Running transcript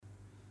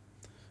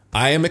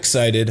I am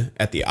excited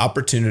at the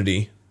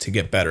opportunity to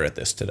get better at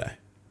this today.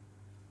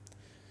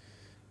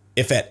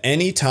 If at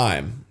any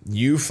time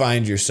you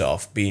find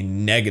yourself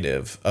being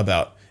negative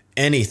about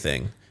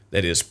anything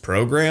that is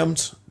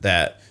programmed,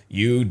 that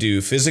you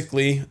do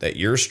physically, that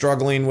you're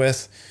struggling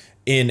with,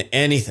 in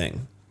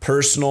anything,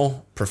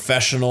 personal,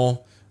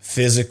 professional,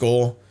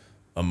 physical,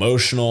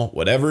 emotional,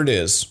 whatever it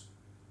is,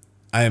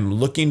 I am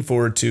looking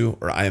forward to,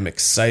 or I am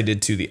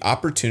excited to the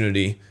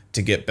opportunity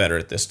to get better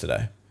at this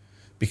today.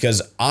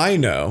 Because I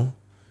know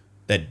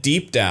that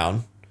deep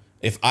down,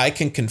 if I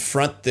can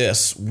confront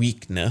this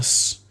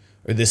weakness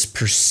or this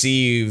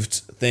perceived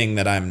thing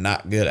that I'm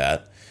not good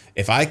at,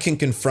 if I can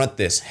confront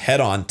this head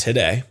on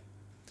today,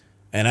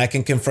 and I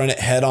can confront it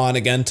head on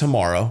again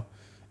tomorrow,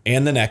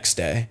 and the next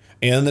day,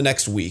 and the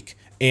next week,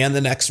 and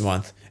the next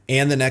month,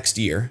 and the next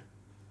year,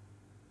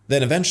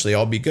 then eventually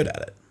I'll be good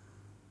at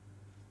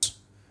it.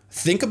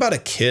 Think about a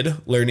kid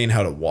learning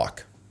how to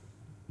walk.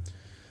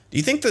 Do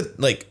you think that,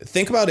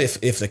 think about if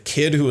the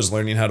kid who was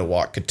learning how to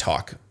walk could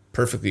talk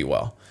perfectly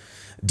well.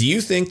 Do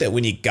you think that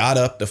when he got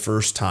up the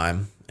first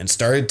time and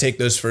started to take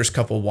those first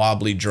couple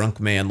wobbly drunk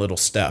man little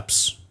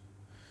steps,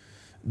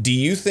 do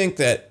you think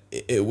that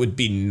it would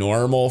be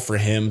normal for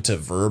him to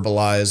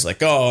verbalize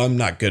like, oh, I'm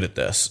not good at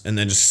this, and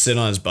then just sit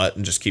on his butt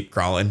and just keep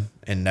crawling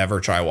and never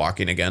try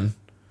walking again?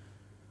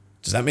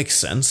 Does that make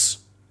sense?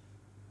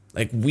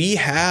 Like, we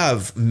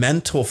have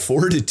mental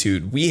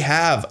fortitude. We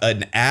have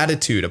an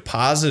attitude, a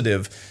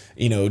positive,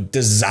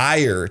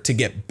 desire to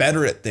get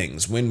better at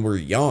things when we're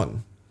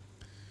young.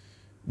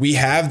 We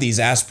have these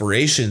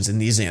aspirations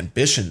and these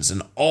ambitions,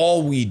 and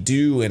all we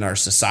do in our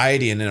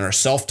society and in our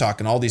self-talk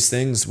and all these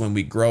things when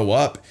we grow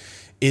up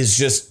is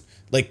just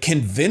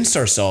convince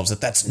ourselves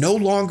that that's no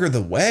longer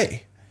the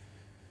way.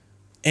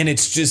 And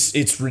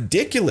it's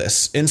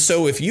ridiculous. And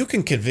so if you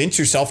can convince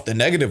yourself the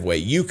negative way,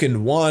 you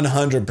can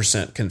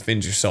 100%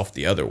 convince yourself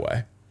the other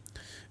way.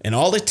 And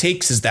all it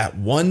takes is that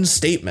one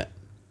statement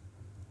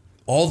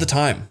all the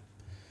time.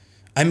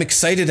 I'm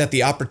excited at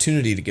the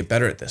opportunity to get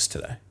better at this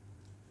today.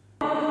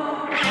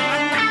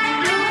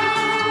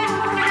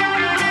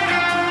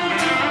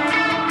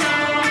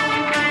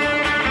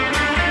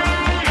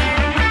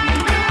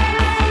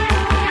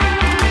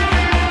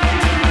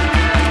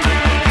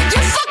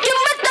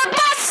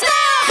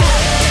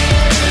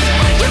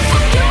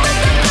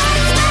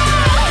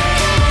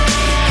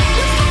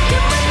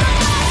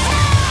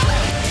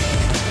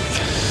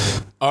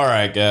 All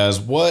right, guys,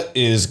 what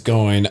is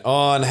going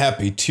on?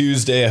 Happy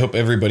Tuesday. I hope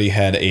everybody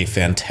had a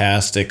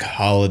fantastic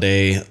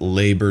holiday,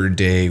 Labor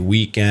Day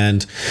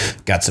weekend.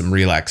 Got some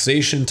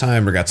relaxation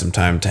time, or got some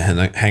time to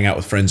hang out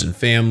with friends and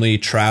family,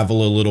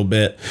 travel a little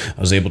bit.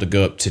 I was able to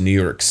go up to New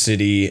York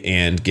City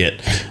and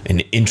get an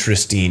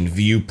interesting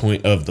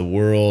viewpoint of the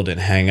world and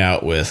hang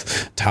out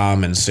with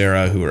Tom and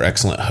Sarah, who are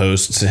excellent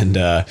hosts. And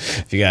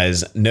if you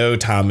guys know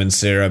Tom and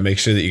Sarah, make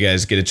sure that you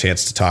guys get a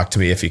chance to talk to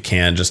me if you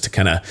can, just to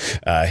kind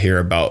of hear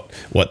about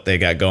what they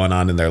got going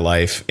on in their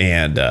life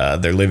and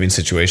their living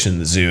situation in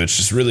the zoo. It's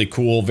just really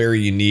cool, very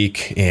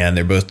unique, and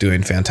they're both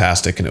doing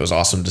fantastic, and it was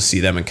awesome to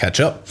see them and catch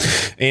up.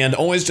 And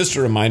always just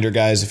a reminder,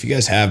 guys, if you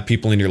guys have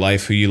people in your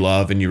life who you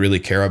love and you really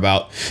care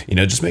about,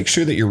 just make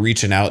sure that you're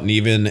reaching out. And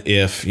even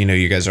if,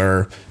 you guys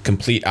are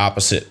complete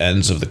opposite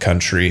ends of the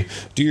country,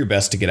 do your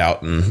best to get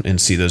out and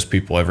see those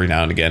people every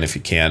now and again if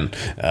you can.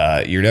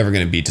 You're never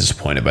going to be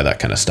disappointed by that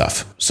kind of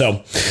stuff.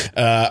 So,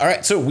 all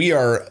right, so we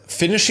are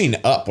finishing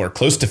up, or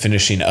close to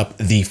finishing up,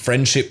 the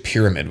friendship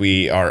pyramid.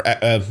 We are,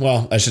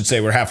 I should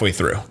say we're halfway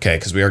through, okay,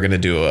 because we are going to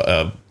do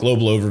a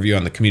global overview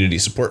on the community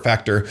support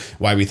factor,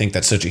 why we think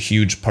that's such a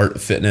huge part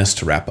of fitness,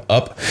 to wrap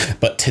up.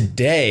 But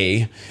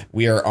today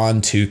we are on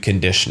to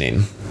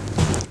conditioning.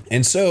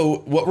 And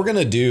so what we're going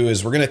to do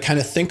is we're going to kind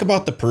of think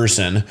about the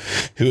person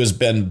who has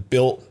been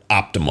built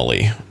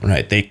optimally,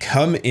 right? They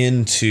come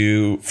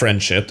into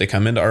friendship, they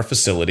come into our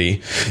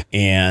facility,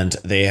 and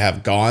they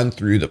have gone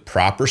through the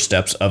proper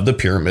steps of the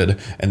pyramid,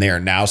 and they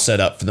are now set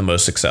up for the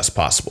most success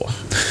possible.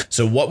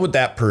 So what would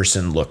that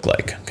person look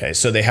like? Okay,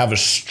 so they have a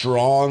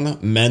strong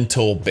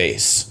mental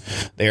base.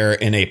 They're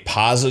in a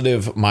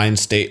positive mind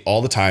state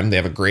all the time. They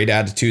have a great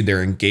attitude.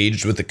 They're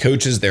engaged with the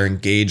coaches. They're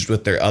engaged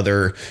with their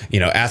other,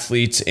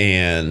 athletes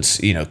and,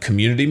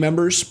 community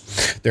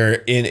members.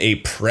 They're in a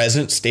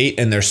present state,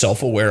 and they're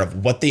self-aware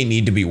of what they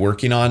need to be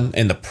working on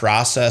and the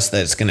process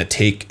that it's going to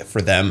take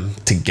for them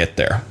to get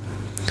there.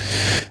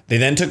 They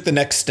then took the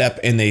next step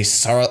and they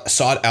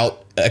sought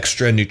out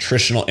extra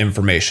nutritional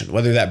information,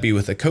 whether that be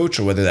with a coach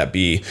or whether that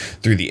be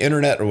through the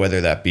internet or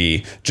whether that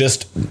be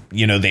just,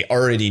 they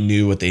already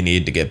knew what they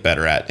needed to get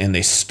better at, and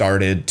they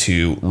started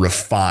to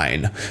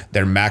refine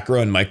their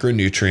macro and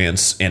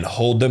micronutrients and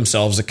hold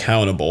themselves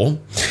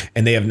accountable.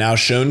 And they have now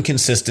shown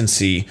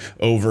consistency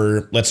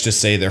over, let's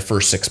just say, their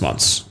first 6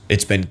 months.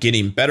 It's been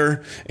getting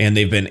better, and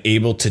they've been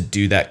able to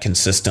do that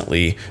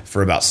consistently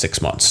for about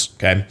 6 months.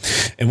 Okay.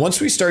 And once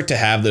we start to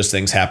have those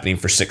things happening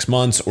for 6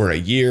 months or a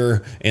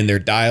year, and they're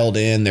dialed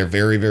in, they're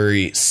very,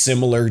 very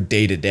similar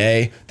day to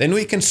day, then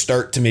we can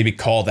start to maybe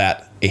call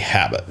that a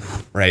habit,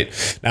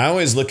 right? Now, I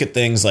always look at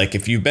things like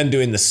if you've been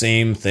doing the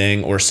same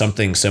thing or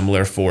something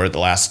similar for the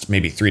last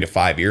maybe 3 to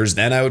 5 years,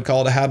 then I would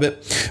call it a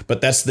habit,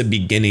 but that's the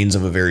beginnings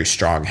of a very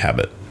strong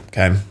habit,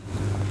 okay?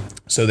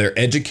 So they're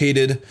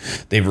educated,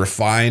 they've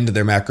refined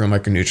their macro and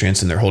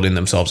micronutrients, and they're holding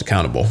themselves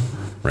accountable,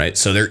 right?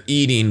 So they're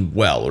eating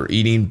well or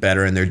eating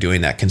better, and they're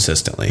doing that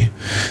consistently.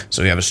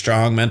 So we have a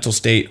strong mental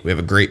state. We have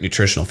a great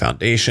nutritional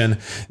foundation.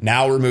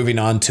 Now we're moving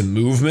on to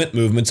movement.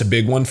 Movement's a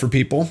big one for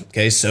people.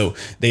 Okay. So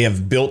they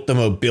have built the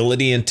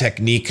mobility and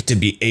technique to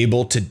be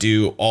able to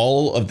do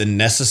all of the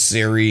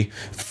necessary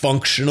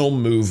functional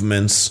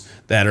movements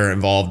that are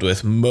involved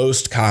with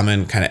most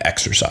common kind of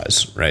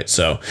exercise, right?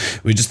 So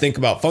we just think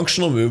about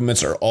functional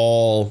movements are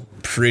all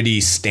pretty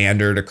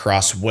standard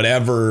across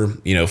whatever,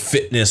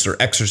 fitness or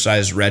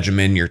exercise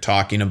regimen you're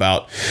talking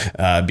about,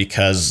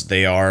 because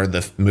they are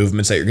the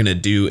movements that you're going to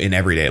do in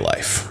everyday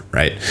life,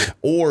 right?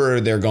 Or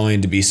they're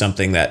going to be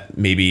something that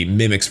maybe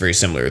mimics very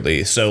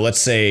similarly. So let's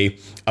say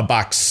a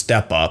box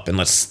step up, and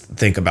let's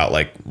think about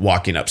like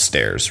walking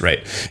upstairs,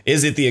 right?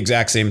 Is it the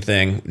exact same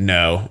thing?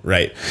 No,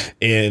 right?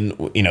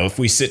 If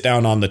we sit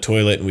down on the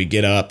toilet and we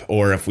get up,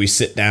 or if we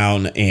sit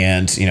down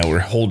and, we're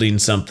holding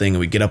something and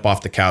we get up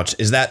off the couch,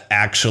 is that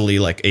actually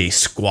like a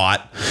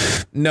squat?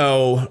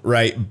 No,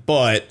 right?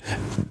 But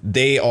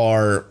they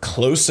are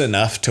close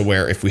enough to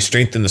where if we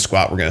strengthen the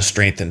squat, we're going to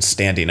strengthen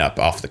standing up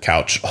off the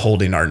couch,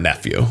 holding our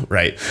nephew,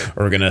 right?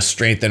 Or we're going to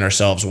strengthen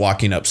ourselves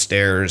walking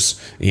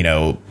upstairs,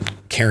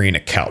 carrying a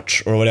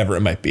couch or whatever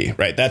it might be,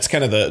 right? That's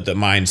kind of the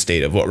mind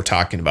state of what we're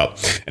talking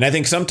about. And I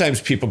think sometimes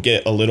people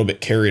get a little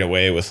bit carried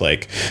away with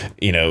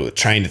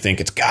trying to think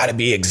it's got to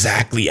be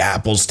exactly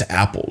apples to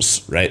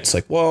apples, right? It's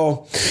like,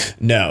 well,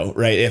 no,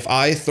 right? If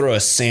I throw a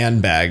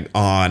sandbag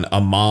on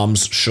a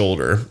mom's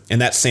shoulder and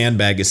that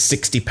sandbag is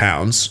 60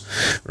 pounds,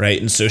 right?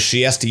 And so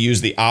she has to use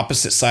the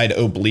opposite side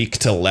oblique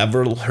to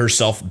level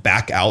herself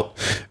back out.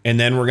 And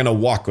then we're going to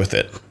walk with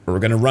it, or we're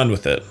going to run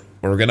with it,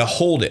 or we're going to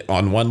hold it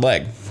on one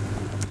leg.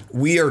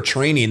 We are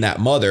training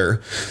that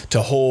mother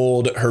to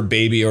hold her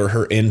baby or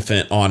her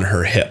infant on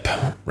her hip,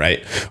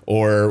 right?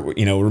 Or,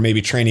 we're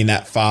maybe training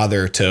that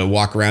father to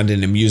walk around in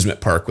an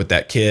amusement park with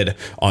that kid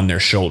on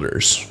their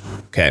shoulders.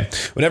 Okay.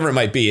 Whatever it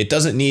might be, it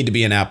doesn't need to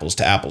be an apples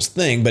to apples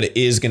thing, but it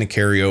is going to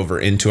carry over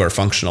into our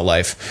functional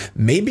life.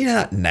 Maybe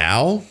not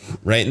now,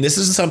 right? And this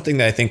is something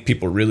that I think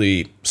people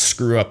really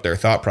screw up their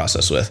thought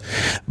process with,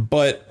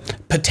 but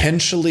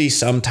potentially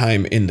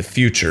sometime in the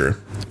future,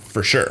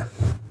 for sure,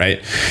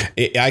 right?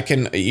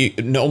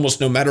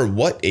 Almost no matter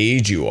what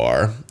age you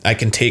are, I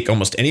can take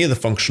almost any of the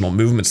functional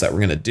movements that we're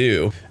going to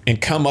do and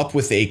come up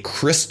with a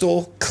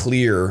crystal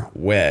clear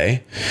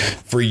way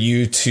for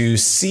you to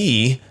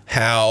see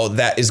how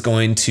that is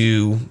going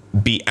to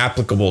be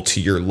applicable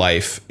to your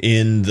life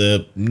in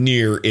the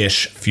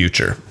near-ish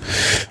future,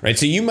 right?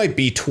 So you might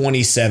be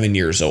 27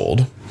 years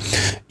old.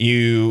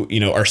 You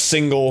are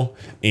single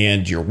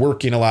and you're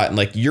working a lot, and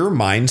like your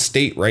mind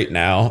state right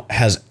now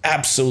has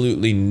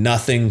absolutely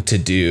nothing to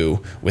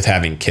do with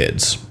having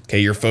kids. Okay,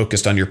 you're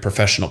focused on your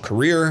professional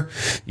career.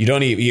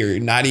 You're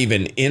not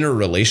even in a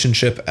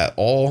relationship at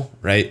all,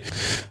 right?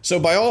 So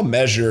by all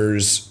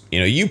measures,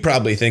 you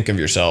probably think of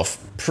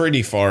yourself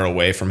pretty far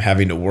away from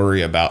having to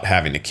worry about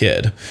having a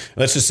kid.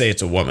 Let's just say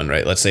it's a woman,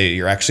 right? Let's say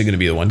you're actually going to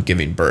be the one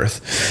giving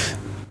birth.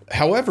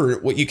 However,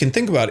 what you can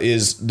think about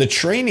is the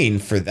training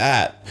for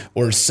that,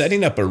 or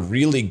setting up a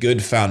really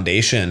good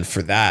foundation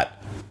for that.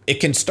 It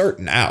can start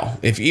now.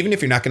 Even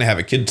if you're not going to have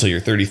a kid till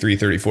you're 33,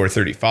 34,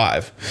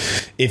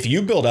 35, if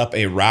you build up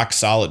a rock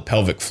solid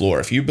pelvic floor,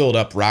 if you build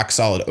up rock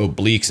solid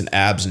obliques and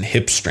abs and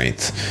hip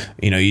strength,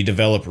 you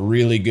develop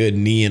really good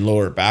knee and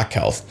lower back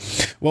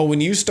health. Well,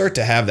 when you start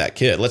to have that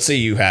kid, let's say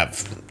you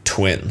have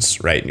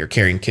twins, right? And you're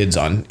carrying kids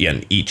on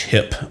each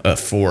hip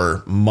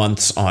for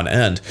months on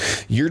end,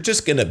 you're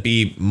just going to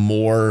be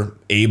more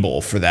able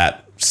for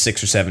that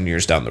 6 or 7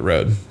 years down the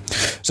road.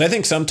 So I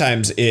think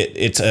sometimes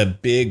it's a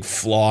big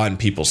flaw in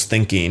people's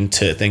thinking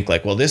to think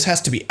like, well, this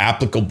has to be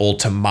applicable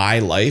to my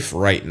life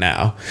right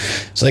now.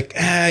 It's like,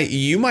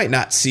 you might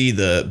not see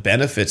the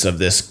benefits of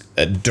this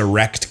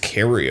direct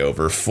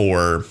carryover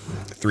for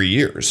 3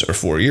 years or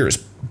 4 years.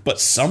 But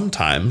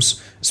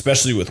sometimes,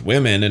 especially with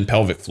women and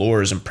pelvic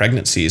floors and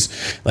pregnancies,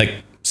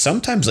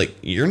 sometimes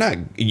you're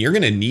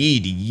going to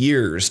need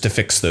years to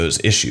fix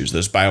those issues,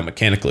 those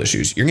biomechanical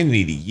issues. You're going to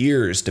need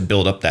years to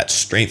build up that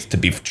strength to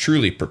be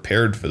truly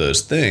prepared for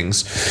those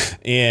things.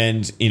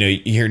 And,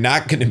 you're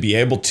not going to be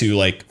able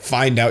to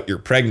find out you're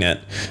pregnant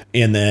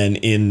and then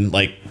in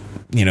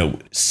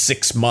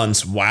 6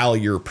 months while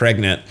you're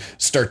pregnant,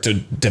 start to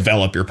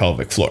develop your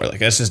pelvic floor.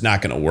 That's just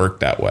not going to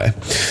work that way.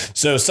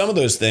 So some of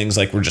those things,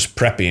 we're just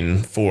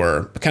prepping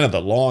for kind of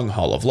the long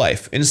haul of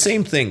life. And the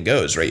same thing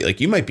goes,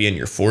 right? You might be in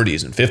your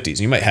 40s and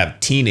 50s. You might have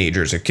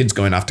teenagers or kids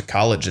going off to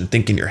college and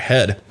think in your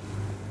head,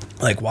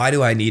 why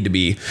do I need to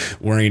be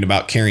worrying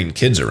about carrying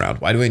kids around?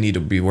 Why do I need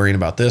to be worrying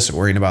about this or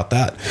worrying about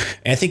that?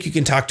 And I think you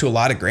can talk to a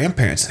lot of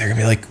grandparents and they're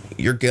going to be like,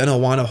 you're going to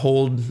want to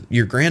hold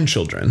your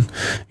grandchildren.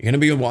 You're going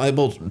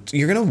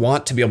to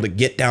want to be able to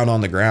get down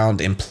on the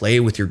ground and play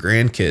with your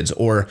grandkids.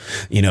 Or,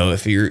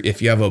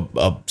 if you have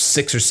a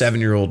 6 or 7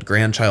 year old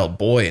grandchild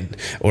boy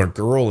or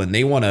girl, and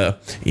they want to,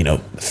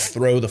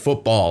 throw the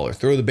football or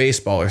throw the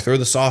baseball or throw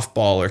the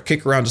softball or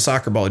kick around a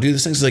soccer ball or do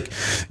these things, like,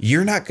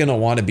 you're not going to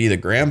want to be the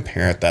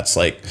grandparent that's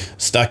like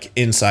stuck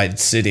inside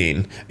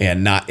sitting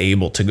and not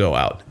able to go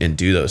out and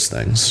do those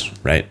things,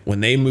 right?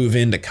 When they move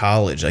into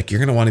college, like, you're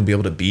going to want to be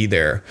able to be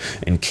there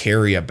and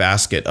carry a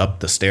basket up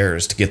the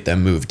stairs to get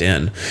them moved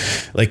in.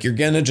 Like, you're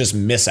going to just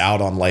miss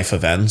out on life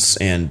events,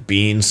 and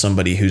being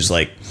somebody who's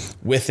like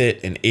with it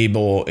and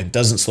able and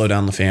doesn't slow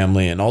down the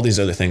family and all these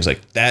other things,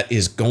 like, that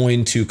is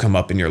going to come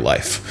up in your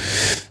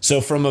life. So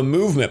from a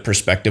movement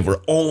perspective,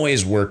 we're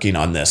always working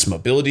on this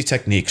mobility,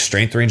 technique,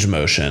 strength, range of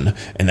motion,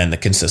 and then the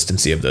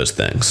consistency of those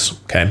things.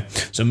 Okay.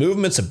 So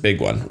movement's a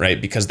big one,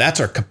 right? Because that's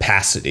our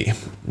capacity,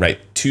 right,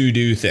 to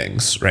do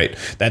things, right?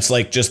 That's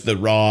like just the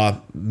raw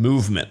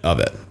movement of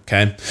it.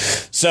 Okay.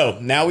 So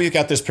now we've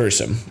got this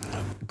person,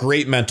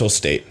 great mental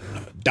state,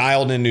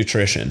 dialed in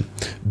nutrition,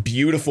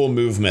 beautiful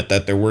movement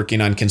that they're working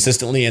on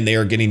consistently, and they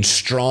are getting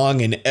strong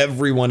in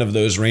every one of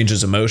those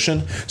ranges of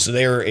motion. So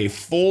they are a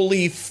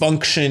fully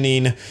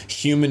functioning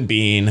human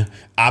being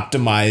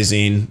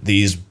optimizing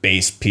these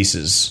base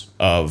pieces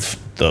of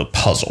the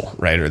puzzle,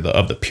 right? Or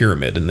of the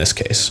pyramid in this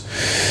case.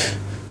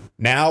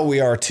 Now we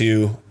are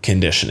to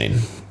conditioning.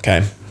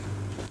 Okay.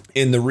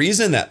 And the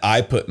reason that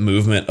I put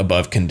movement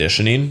above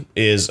conditioning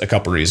is a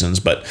couple reasons,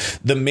 but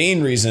the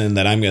main reason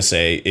that I'm going to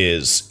say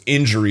is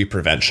injury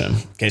prevention.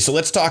 Okay, so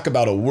let's talk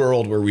about a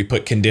world where we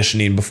put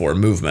conditioning before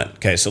movement.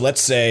 Okay, so let's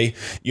say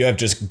you have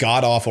just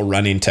god-awful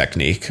running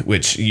technique,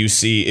 which you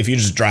see if you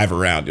just drive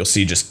around, you'll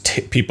see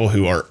just people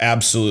who are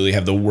absolutely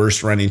have the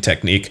worst running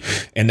technique,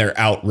 and they're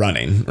out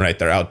running, right?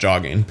 They're out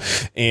jogging,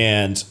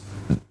 and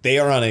they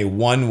are on a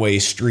one-way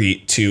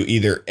street to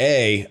either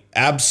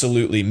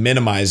absolutely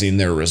minimizing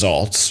their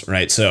results,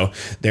 right? So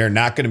they're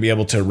not going to be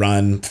able to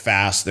run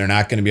fast. They're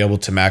not going to be able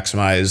to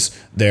maximize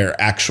their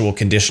actual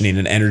conditioning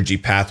and energy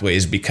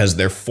pathways because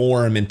their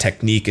form and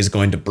technique is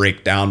going to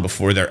break down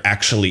before they're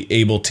actually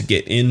able to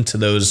get into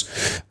those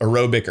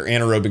aerobic or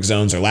anaerobic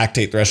zones or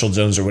lactate threshold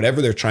zones or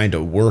whatever they're trying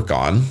to work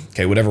on.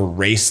 Okay, whatever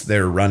race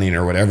they're running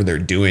or whatever they're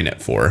doing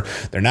it for,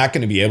 they're not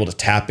going to be able to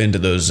tap into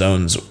those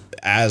zones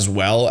as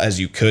well as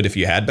you could if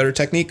you had better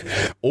technique,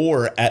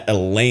 or at a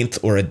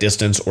length or a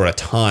distance or a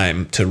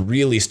time to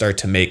really start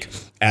to make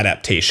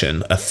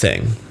adaptation a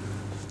thing.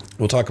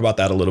 We'll talk about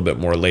that a little bit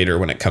more later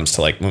when it comes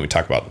to when we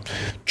talk about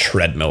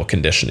treadmill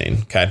conditioning.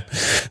 Okay.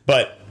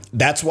 But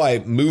that's why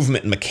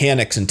movement and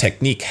mechanics and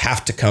technique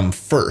have to come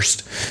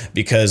first,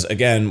 because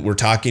again, we're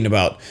talking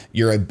about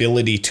your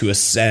ability to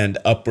ascend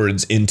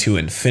upwards into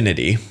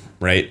infinity,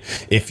 right?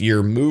 If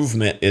your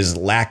movement is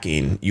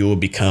lacking, you will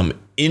become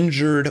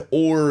injured,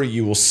 or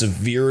you will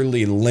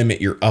severely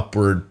limit your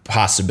upward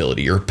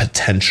possibility, your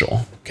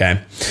potential. Okay.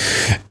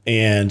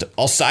 And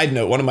I'll side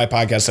note, one of my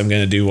podcasts I'm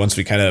going to do once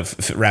we kind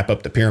of wrap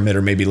up the pyramid,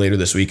 or maybe later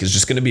this week, is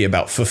just going to be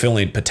about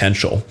fulfilling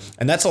potential.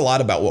 And that's a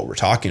lot about what we're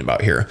talking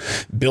about here.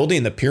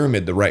 Building the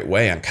pyramid the right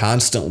way and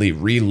constantly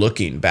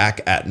re-looking back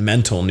at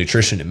mental,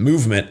 nutrition, and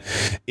movement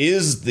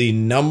is the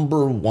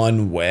number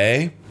one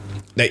way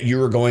that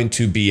you are going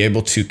to be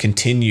able to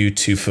continue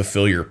to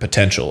fulfill your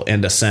potential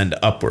and ascend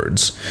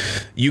upwards.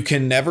 You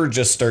can never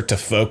just start to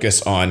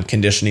focus on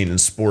conditioning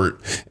and sport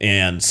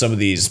and some of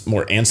these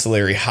more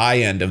ancillary high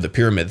end of the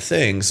pyramid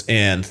things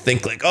and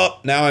think like, oh,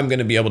 now I'm going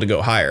to be able to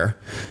go higher.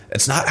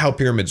 That's not how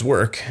pyramids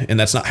work, and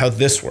that's not how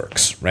this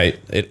works, right?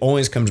 It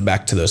always comes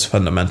back to those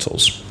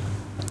fundamentals.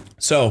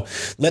 So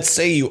let's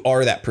say you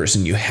are that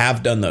person, you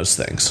have done those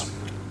things.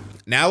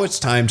 Now it's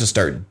time to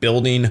start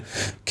building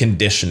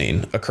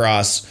conditioning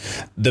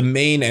across the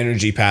main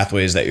energy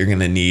pathways that you're going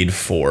to need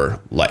for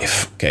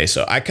life. Okay,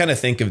 so I kind of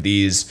think of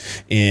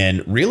these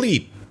in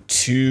really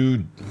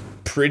two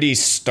pretty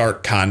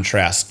stark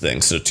contrast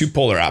things. So two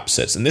polar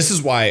opposites. And this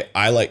is why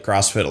I like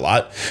CrossFit a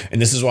lot. And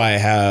this is why I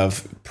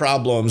have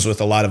problems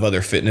with a lot of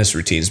other fitness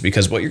routines,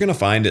 because what you're going to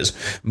find is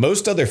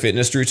most other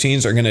fitness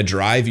routines are going to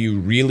drive you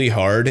really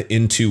hard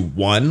into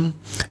one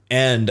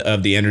end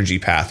of the energy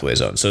pathway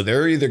zone. So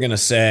they're either going to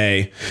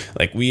say,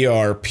 like, we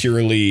are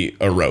purely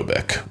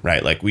aerobic,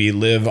 right? Like, we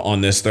live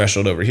on this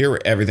threshold over here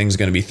where everything's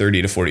going to be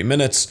 30 to 40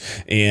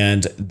 minutes.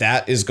 And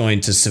that is going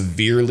to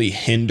severely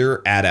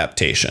hinder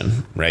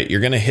adaptation, right?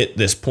 You're going to hit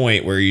this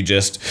point where you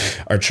just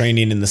are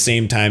training in the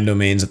same time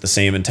domains at the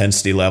same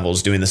intensity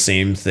levels, doing the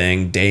same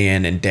thing day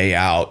in and day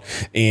out.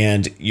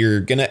 And you're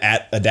going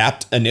to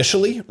adapt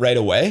initially right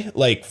away,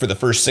 like for the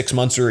first 6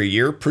 months or a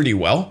year, pretty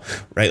well,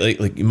 right?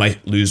 Like you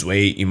might lose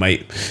weight, you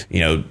might,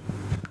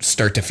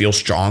 start to feel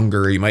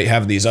stronger, you might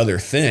have these other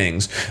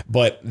things,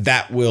 but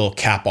that will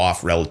cap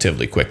off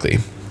relatively quickly.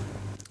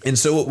 And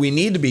so what we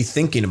need to be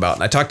thinking about,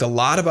 and I talked a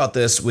lot about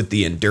this with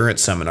the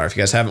endurance seminar. If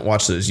you guys haven't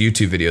watched those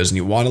YouTube videos and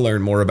you want to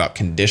learn more about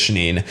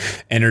conditioning,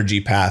 energy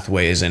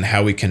pathways, and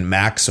how we can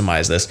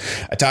maximize this,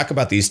 I talk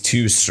about these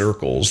two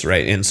circles,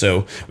 right? And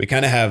so we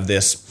kind of have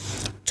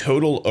this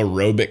total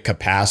aerobic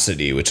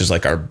capacity, which is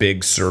like our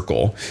big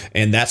circle.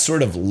 And that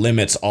sort of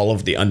limits all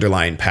of the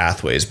underlying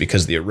pathways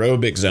because the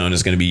aerobic zone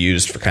is going to be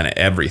used for kind of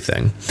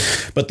everything.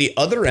 But the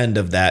other end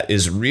of that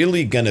is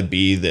really going to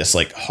be this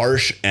like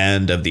harsh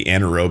end of the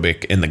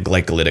anaerobic and the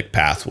glycolytic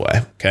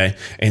pathway. Okay.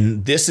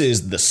 And this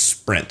is the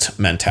sprint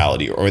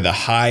mentality, or the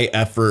high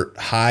effort,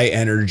 high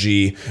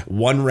energy,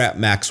 1 rep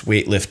max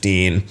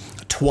weightlifting,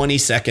 20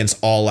 seconds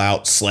all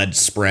out sled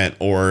sprint,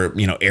 or,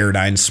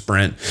 Airdyne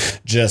sprint,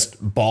 just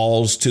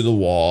balls to the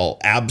wall,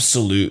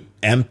 absolute,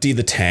 empty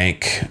the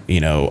tank,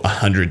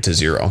 100 to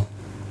 0.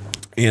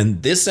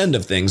 And this end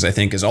of things, I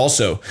think, is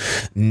also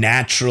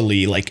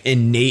naturally, like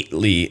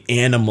innately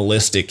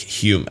animalistic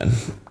human.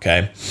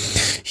 Okay.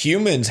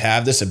 Humans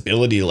have this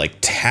ability to like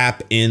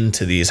tap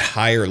into these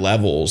higher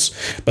levels.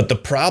 But the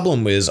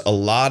problem is a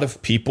lot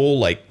of people,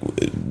 like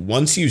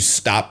once you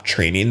stop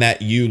training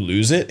that, you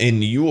lose it,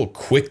 and you will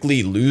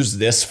quickly lose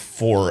this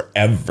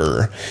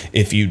forever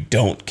if you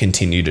don't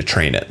continue to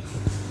train it.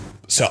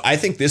 So I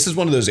think this is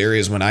one of those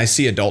areas when I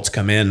see adults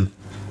come in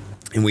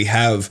and we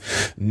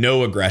have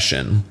no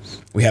aggression,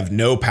 we have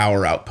no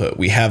power output,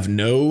 we have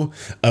no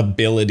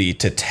ability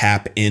to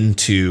tap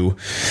into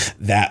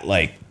that,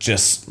 like,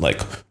 just like,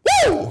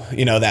 woo,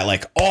 that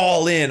like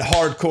all in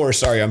hardcore.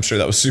 Sorry, I'm sure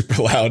that was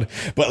super loud,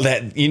 but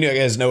that, you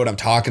guys know what I'm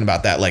talking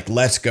about, that like,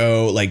 let's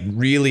go, like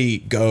really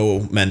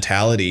go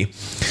mentality.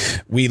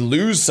 We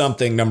lose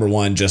something, number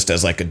one, just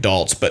as like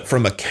adults, but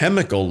from a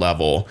chemical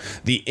level,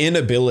 the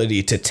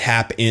inability to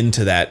tap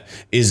into that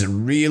is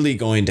really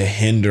going to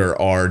hinder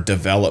our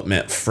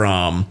development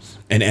from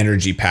an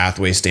energy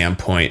pathway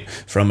standpoint,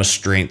 from a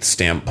strength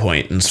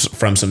standpoint, and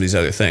from some of these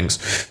other things.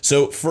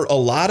 So for a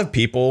lot of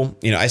people,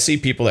 I see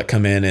people that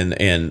come in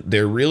and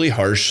they're really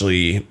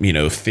harshly,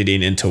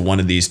 fitting into one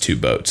of these two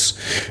boats.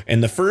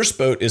 And the first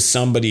boat is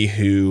somebody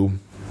who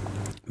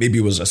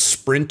maybe was a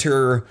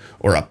sprinter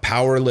or a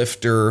power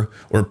lifter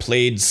or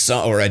played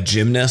some, or a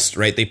gymnast,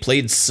 right? They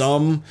played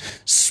some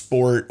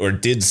sport or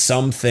did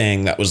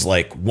something that was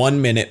like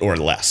 1 minute or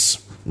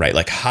less, right?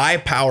 Like high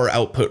power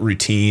output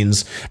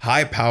routines,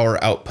 high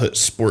power output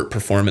sport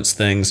performance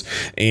things.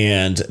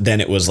 And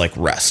then it was like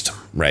rest,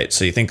 right?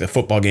 So you think the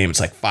football game, it's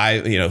like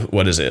 5,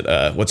 what is it?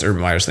 What's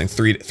Urban Meyer's thing?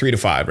 3 to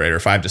 5, right? Or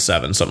 5 to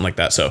 7, something like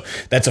that. So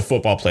that's a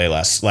football play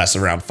lasts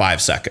around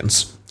 5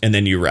 seconds. And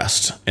then you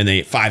rest, and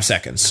then 5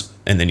 seconds,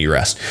 and then you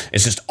rest.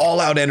 It's just all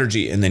out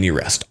energy, and then you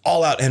rest,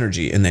 all out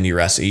energy, and then you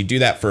rest. So you do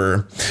that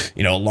for,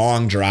 a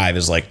long drive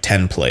is like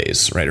 10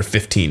 plays, right? Or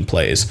 15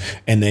 plays.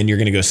 And then you're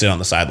going to go sit on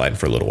the sideline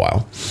for a little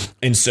while.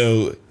 And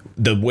so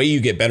the way you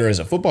get better as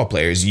a football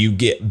player is you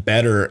get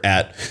better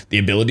at the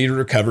ability to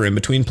recover in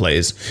between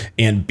plays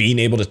and being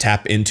able to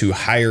tap into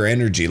higher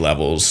energy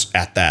levels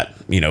at that,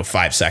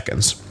 5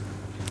 seconds.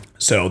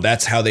 So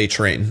that's how they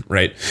train,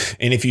 right?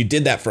 And if you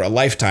did that for a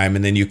lifetime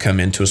and then you come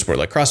into a sport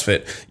like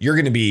CrossFit, you're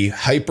going to be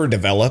hyper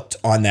developed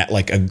on that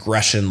like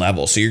aggression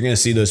level. So you're going to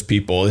see those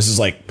people. This is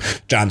like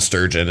John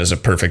Sturgeon is a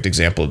perfect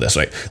example of this,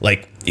 right?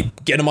 Like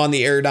get him on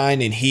the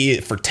Airdyne and he,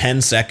 for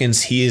 10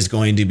 seconds, he is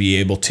going to be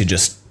able to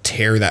just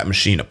tear that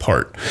machine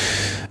apart.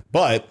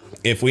 But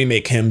if we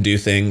make him do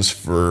things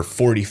for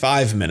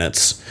 45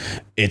 minutes,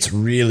 it's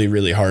really,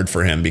 really hard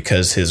for him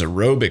because his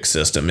aerobic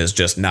system is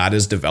just not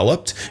as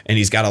developed and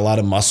he's got a lot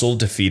of muscle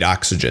to feed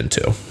oxygen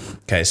to.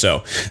 Okay,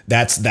 so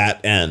that's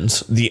that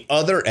end. The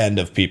other end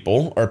of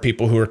people are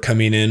people who are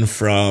coming in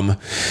from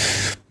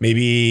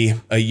maybe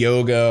a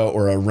yoga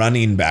or a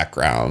running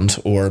background,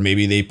 or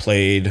maybe they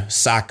played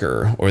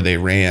soccer or they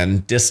ran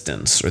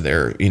distance, or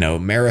they're,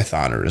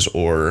 marathoners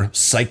or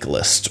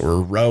cyclists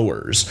or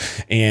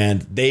rowers.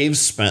 And they've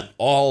spent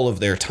all of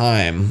their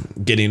time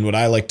getting what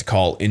I like to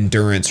call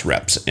endurance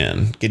reps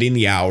in, getting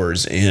the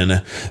hours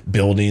in,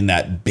 building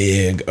that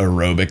big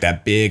aerobic,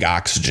 that big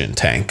oxygen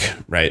tank,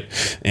 right?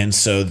 And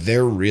so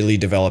they're really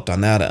developed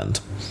on that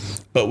end.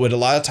 But what a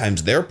lot of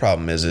times their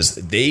problem is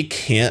they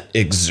can't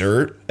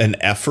exert an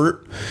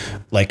effort.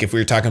 Like if we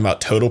were talking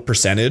about total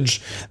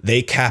percentage,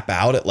 they cap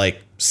out at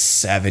like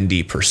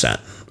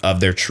 70% of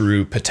their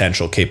true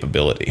potential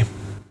capability,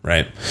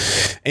 right?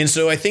 And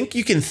so I think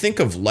you can think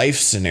of life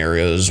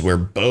scenarios where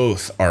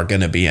both are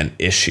going to be an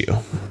issue,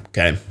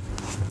 okay?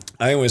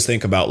 I always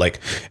think about like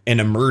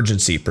an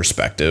emergency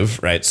perspective,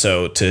 right?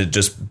 So to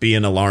just be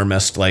an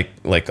alarmist, like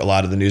a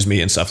lot of the news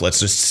media and stuff, let's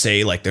just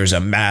say like there's a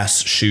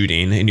mass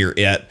shooting and you're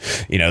at,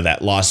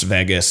 that Las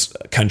Vegas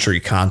country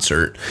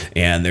concert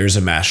and there's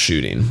a mass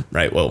shooting,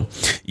 right? Well,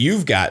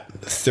 you've got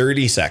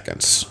 30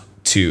 seconds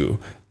to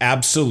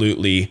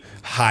absolutely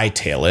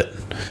hightail it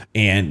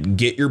and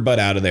get your butt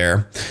out of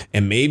there.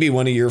 And maybe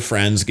one of your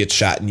friends gets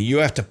shot and you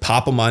have to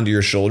pop them onto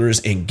your shoulders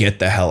and get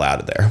the hell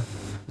out of there.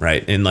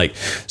 Right. And like,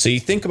 so you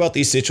think about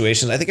these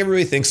situations, I think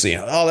everybody thinks,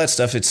 all that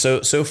stuff, it's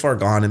so far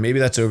gone and maybe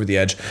that's over the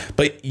edge,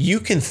 but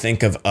you can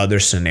think of other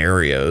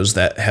scenarios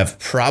that have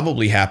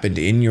probably happened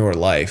in your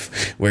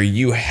life where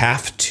you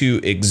have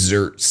to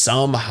exert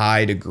some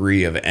high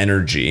degree of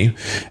energy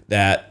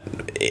that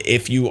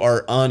if you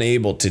are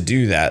unable to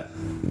do that,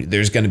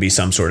 there's going to be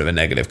some sort of a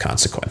negative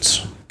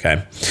consequence.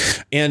 Okay.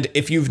 And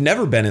if you've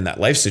never been in that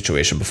life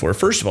situation before,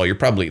 first of all, you're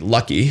probably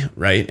lucky,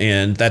 right?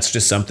 And that's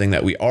just something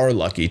that we are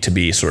lucky to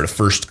be sort of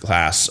first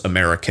class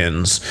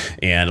Americans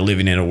and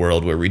living in a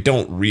world where we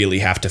don't really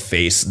have to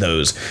face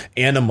those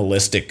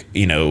animalistic,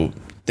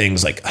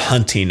 things like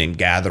hunting and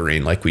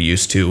gathering like we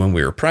used to when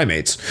we were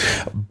primates.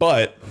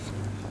 But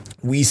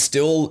we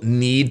still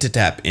need to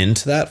tap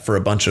into that for a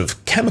bunch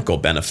of chemical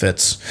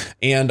benefits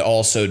and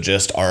also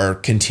just our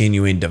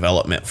continuing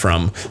development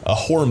from a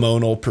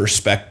hormonal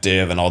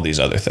perspective and all these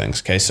other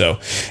things. Okay. So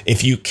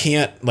if you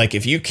can't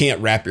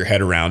wrap your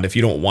head around, if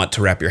you don't want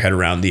to wrap your head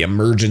around the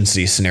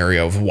emergency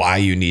scenario of why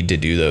you need to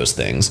do those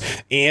things,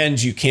 and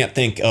you can't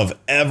think of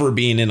ever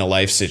being in a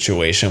life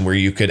situation where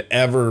you could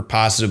ever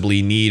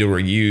possibly need or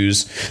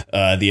use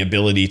the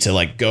ability to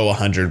like go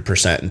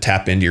 100% and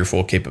tap into your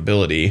full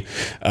capability,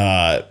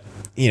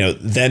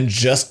 then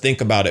just think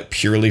about it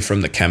purely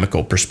from the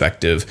chemical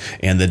perspective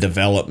and the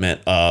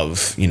development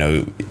of,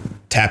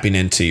 tapping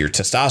into your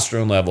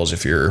testosterone levels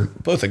if you're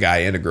both a guy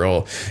and a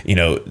girl,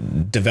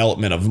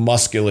 development of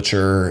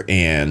musculature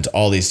and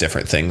all these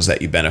different things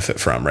that you benefit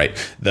from, right?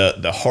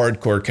 The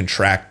hardcore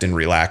contract and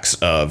relax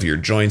of your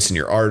joints and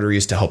your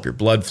arteries to help your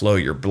blood flow,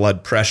 your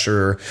blood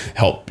pressure,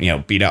 help,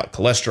 beat out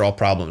cholesterol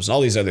problems and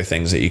all these other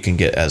things that you can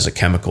get as a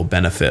chemical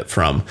benefit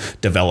from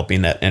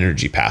developing that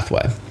energy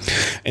pathway.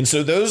 And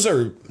so those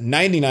are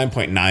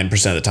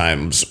 99.9% of the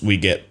times we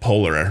get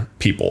polar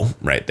people,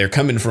 right? They're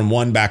coming from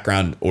one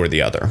background or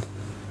the other.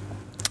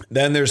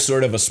 Then there's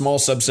sort of a small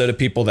subset of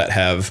people that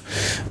have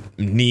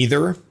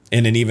neither,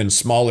 and an even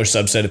smaller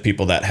subset of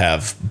people that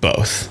have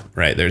both,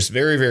 right? There's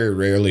very, very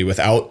rarely,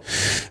 without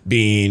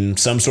being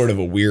some sort of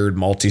a weird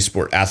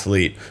multi-sport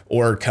athlete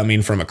or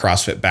coming from a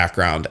CrossFit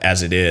background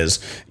as it is,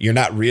 you're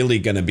not really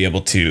going to be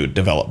able to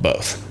develop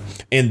both.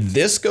 And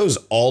this goes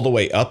all the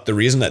way up. The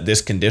reason that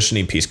this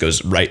conditioning piece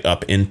goes right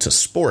up into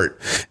sport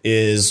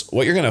is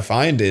what you're going to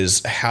find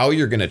is how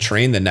you're going to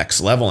train the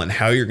next level and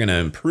how you're going to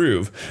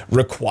improve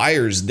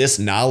requires this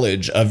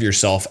knowledge of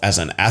yourself as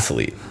an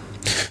athlete.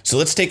 So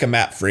let's take a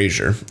Matt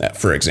Fraser,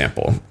 for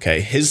example. Okay.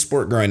 His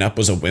sport growing up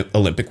was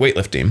Olympic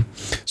weightlifting.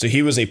 So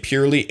he was a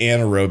purely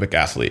anaerobic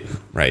athlete,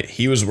 right?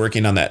 He was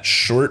working on that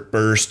short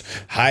burst,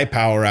 high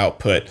power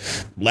output,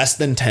 less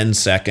than 10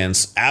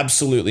 seconds,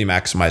 absolutely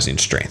maximizing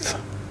strength.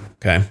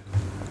 Okay.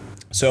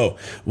 So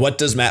what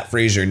does Matt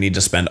Fraser need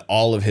to spend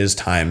all of his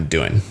time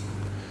doing?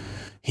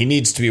 He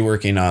needs to be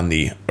working on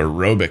the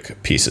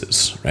aerobic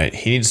pieces, right?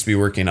 He needs to be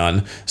working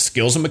on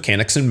skills and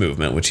mechanics and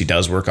movement, which he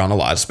does work on a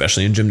lot,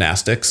 especially in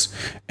gymnastics.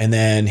 And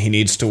then he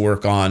needs to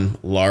work on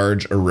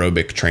large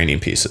aerobic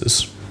training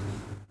pieces.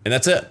 And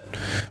that's it,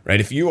 right?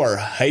 If you are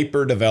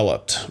hyper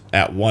developed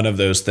at one of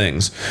those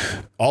things,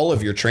 all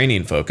of your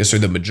training focus or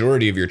the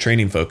majority of your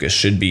training focus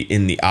should be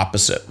in the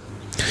opposite.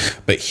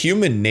 But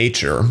human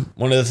nature,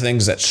 one of the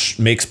things that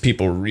makes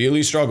people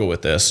really struggle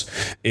with this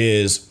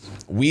is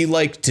we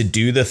like to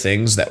do the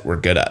things that we're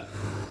good at.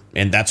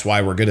 And that's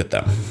why we're good at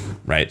them,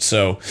 right?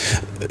 So,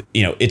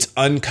 it's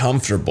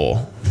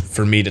uncomfortable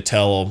for me to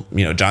tell,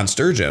 John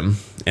Sturgeon,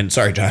 and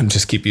sorry, John,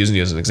 just keep using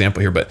you as an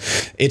example here, but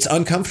it's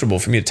uncomfortable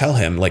for me to tell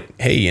him like,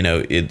 hey,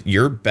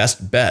 your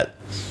best bet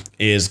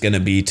is going to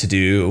be to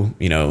do,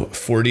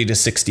 40 to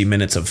 60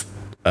 minutes of,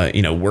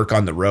 work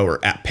on the rower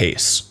at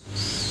pace.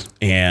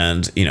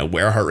 And,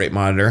 wear a heart rate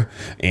monitor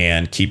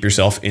and keep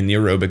yourself in the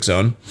aerobic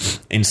zone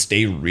and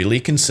stay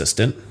really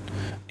consistent.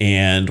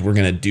 And we're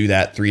going to do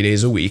that 3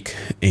 days a week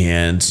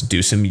and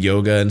do some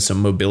yoga and some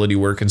mobility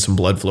work and some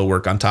blood flow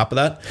work on top of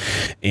that.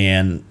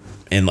 And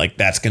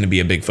that's going to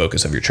be a big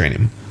focus of your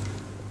training.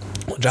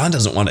 Well, John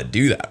doesn't want to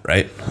do that,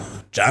 right?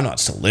 John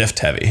wants to lift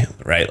heavy,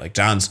 right? Like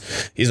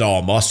he's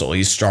all muscle.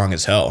 He's strong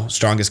as hell.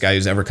 Strongest guy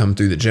who's ever come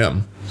through the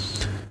gym.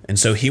 And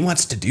so he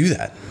wants to do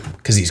that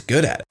because he's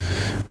good at it.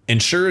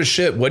 And sure as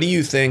shit, what do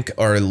you think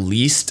our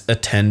least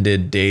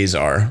attended days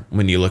are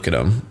when you look at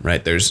them,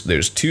 right?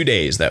 There's 2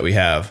 days that we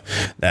have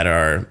that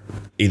are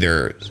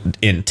either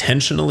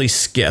intentionally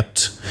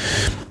skipped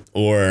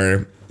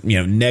or,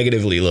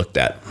 negatively looked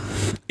at.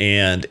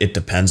 And it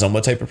depends on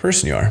what type of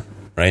person you are,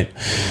 right?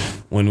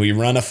 When we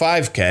run a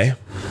 5K,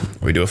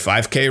 we do a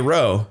 5K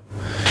row,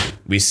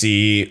 we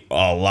see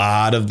a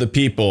lot of the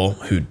people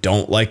who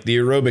don't like the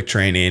aerobic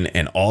training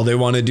and all they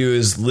want to do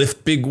is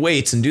lift big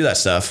weights and do that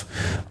stuff.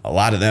 A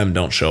lot of them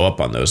don't show up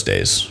on those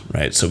days,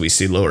 right? So we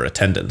see lower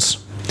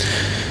attendance.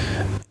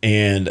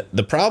 And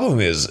the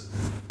problem is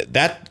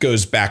that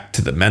goes back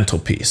to the mental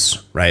piece,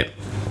 right?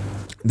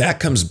 That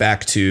comes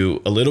back to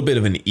a little bit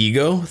of an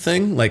ego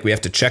thing. Like we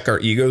have to check our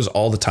egos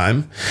all the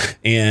time.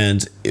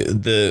 And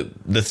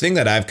the thing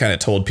that I've kind of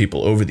told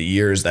people over the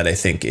years that I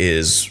think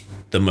is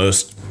the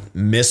most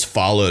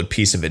misfollowed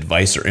piece of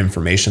advice or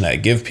information that I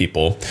give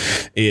people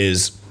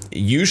is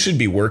you should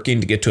be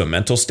working to get to a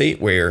mental state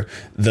where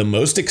the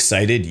most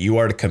excited you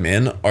are to come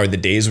in are the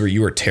days where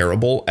you are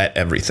terrible at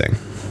everything.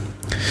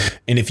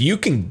 And if you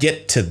can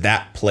get to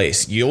that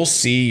place, you'll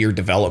see your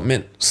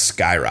development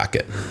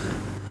skyrocket.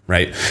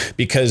 right?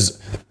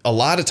 Because a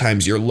lot of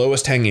times your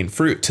lowest hanging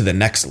fruit to the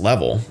next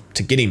level,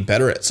 to getting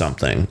better at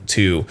something,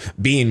 to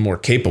being more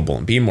capable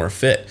and being more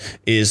fit,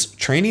 is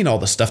training all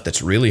the stuff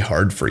that's really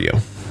hard for you.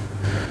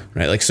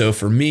 Right. Like, so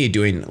for me,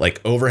 doing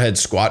like overhead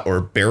squat or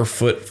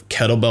barefoot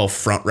kettlebell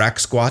front rack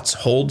squats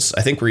holds,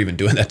 I think we're even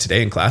doing that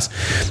today in class,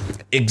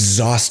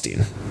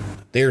 exhausting.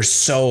 They're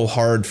so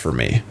hard for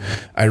me.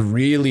 I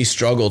really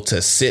struggle to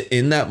sit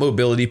in that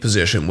mobility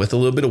position with a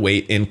little bit of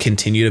weight and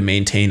continue to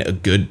maintain a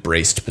good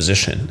braced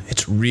position.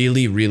 It's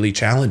really, really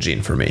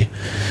challenging for me.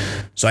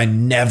 So I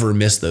never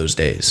miss those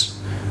days.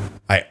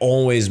 I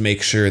always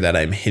make sure that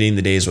I'm hitting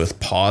the days with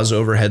pause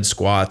overhead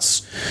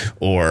squats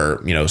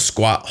or,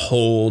 squat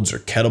holds or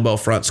kettlebell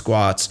front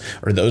squats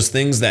or those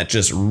things that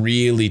just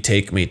really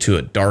take me to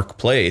a dark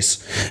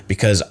place,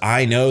 because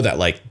I know that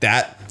like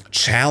that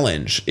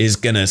challenge is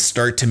going to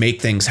start to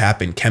make things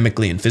happen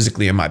chemically and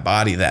physically in my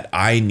body that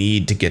I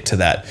need to get to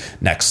that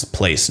next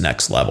place,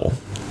 next level.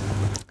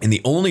 And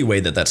the only way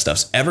that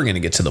stuff's ever going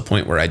to get to the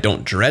point where I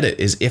don't dread it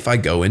is if I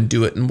go and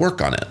do it and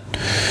work on it.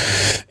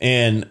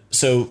 And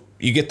so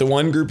you get the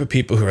one group of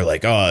people who are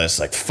like, oh, it's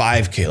like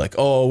 5K, like,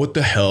 oh, what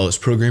the hell? This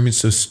programming's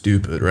so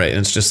stupid, right? And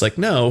it's just like,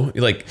 no,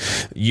 like,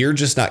 you're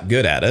just not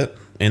good at it.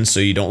 And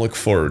so you don't look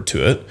forward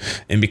to it.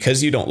 And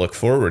because you don't look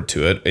forward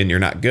to it and you're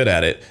not good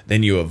at it,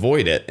 then you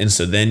avoid it. And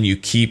so then you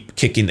keep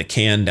kicking the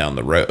can down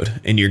the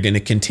road, and you're going to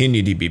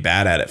continue to be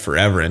bad at it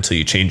forever until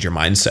you change your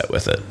mindset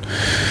with it.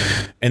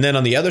 And then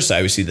on the other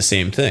side, we see the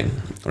same thing,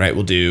 right?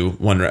 We'll do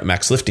 1 rep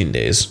max lifting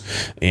days.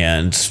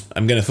 And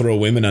I'm going to throw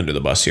women under the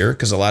bus here,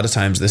 because a lot of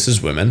times this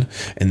is women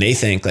and they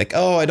think like,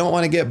 oh, I don't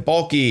want to get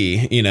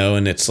bulky,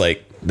 and it's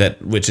like,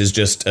 that, which is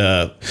just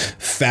a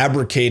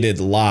fabricated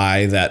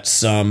lie that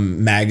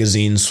some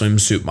magazine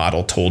swimsuit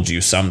model told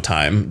you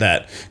sometime,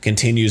 that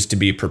continues to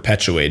be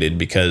perpetuated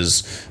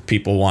because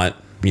people want,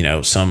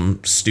 some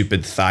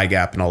stupid thigh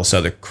gap and all this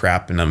other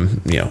crap. And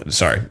I'm,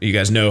 sorry, you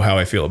guys know how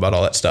I feel about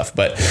all that stuff,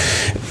 but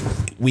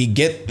we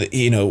get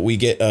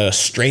a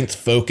strength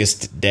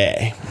focused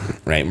day,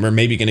 right? We're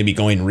maybe going to be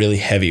going really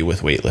heavy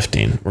with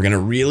weightlifting. We're going to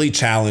really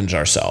challenge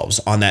ourselves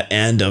on that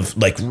end of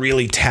like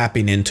really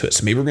tapping into it.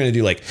 So maybe we're going to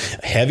do like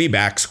a heavy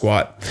back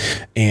squat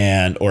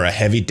or a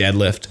heavy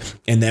deadlift.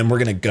 And then we're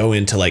going to go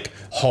into like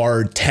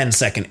hard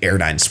 10-second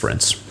airdyne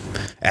sprints,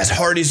 as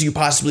hard as you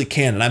possibly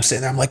can. And I'm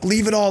sitting there, I'm like,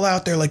 leave it all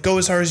out there. Like, go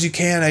as hard as you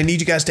can. I need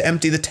you guys to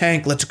empty the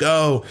tank. Let's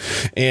go.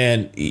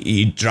 And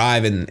you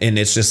drive and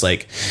it's just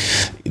like,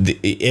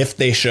 if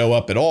they show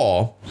up at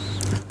all,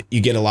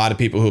 you get a lot of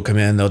people who come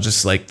in, they're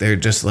just like,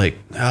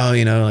 oh,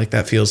 like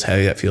that feels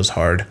heavy. That feels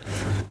hard.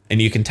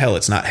 And you can tell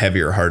it's not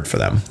heavy or hard for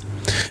them.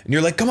 And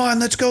you're like, come on,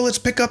 let's go. Let's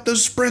pick up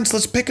those sprints.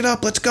 Let's pick it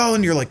up. Let's go.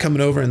 And you're like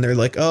coming over and they're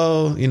like,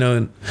 oh,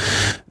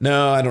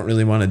 no, I don't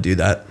really want to do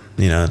that.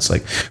 It's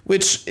like,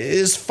 which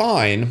is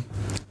fine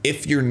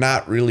if you're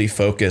not really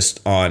focused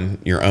on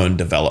your own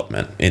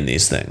development in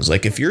these things.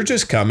 Like if you're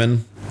just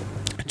coming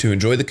to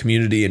enjoy the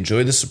community,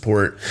 enjoy the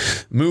support,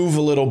 move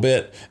a little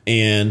bit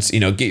and,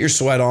 get your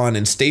sweat on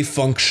and stay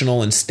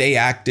functional and stay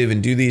active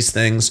and do these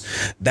things,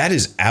 that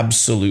is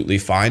absolutely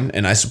fine.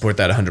 And I support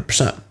that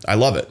 100%. I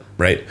love it.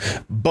 Right.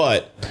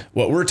 But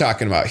what we're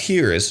talking about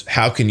here is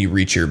how can you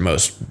reach your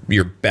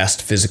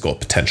best physical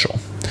potential?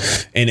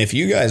 And if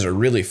you guys are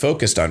really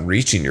focused on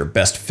reaching your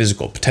best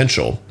physical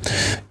potential,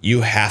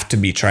 you have to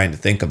be trying to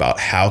think about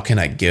how can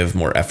I give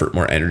more effort,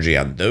 more energy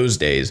on those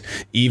days,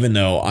 even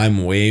though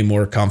I'm way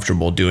more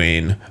comfortable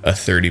doing a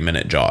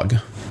 30-minute jog.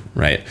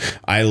 Right.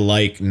 I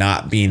like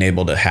not being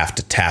able to have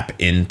to tap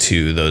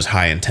into those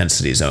high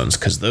intensity zones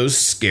because those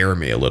scare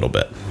me a little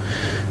bit.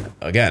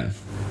 Again,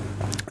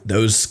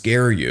 those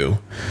scare you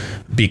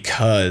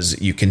because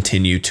you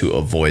continue to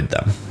avoid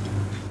them.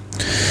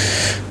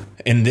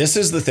 And this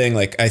is the thing,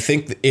 like, I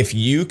think if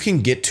you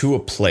can get to a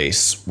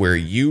place where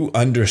you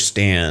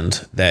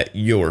understand that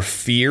your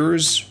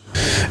fears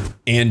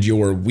and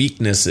your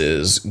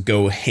weaknesses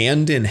go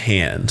hand in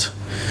hand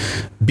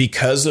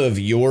because of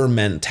your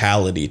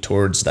mentality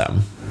towards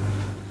them,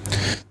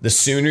 the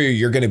sooner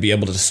you're going to be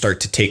able to start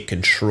to take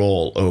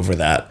control over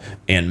that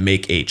and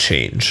make a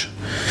change.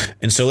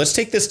 And so let's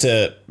take this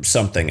to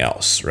something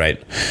else,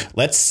 right?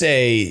 Let's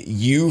say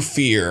you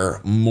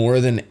fear more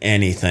than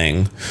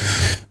anything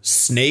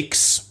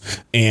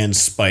snakes and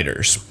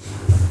spiders.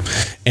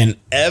 And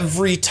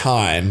every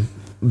time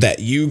that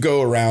you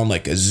go around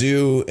like a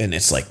zoo and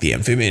it's like the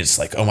amphibian, it's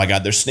like, oh my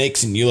God, there's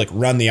snakes, and you like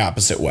run the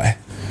opposite way,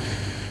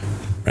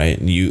 right?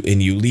 And you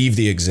leave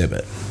the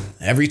exhibit.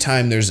 Every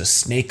time there's a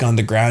snake on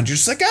the ground, you're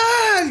just like,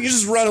 you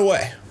just run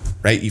away,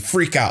 right? You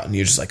freak out and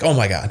you're just like, oh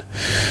my God.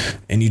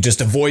 And you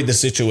just avoid the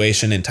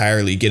situation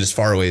entirely, get as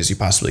far away as you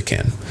possibly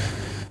can.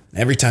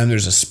 Every time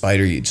there's a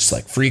spider, you just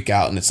like freak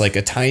out. And it's like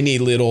a tiny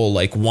little,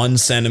 like 1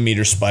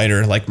 centimeter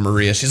spider, like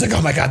Maria. She's like,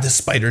 oh my God, this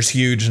spider's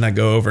huge. And I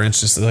go over and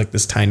it's just like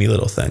this tiny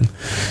little thing.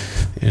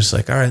 And you're just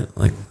like, all right,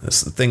 like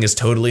this thing is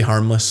totally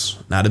harmless,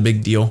 not a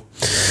big deal.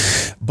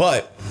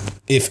 But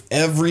if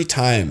every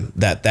time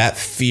that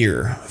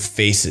fear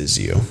faces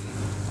you,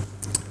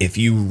 if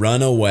you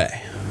run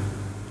away,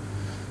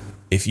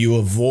 if you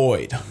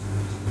avoid,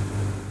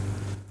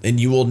 and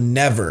you will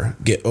never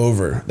get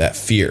over that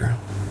fear.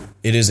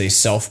 It is a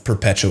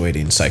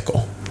self-perpetuating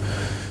cycle.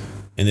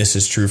 And this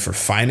is true for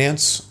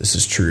finance. This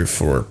is true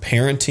for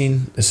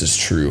parenting. This is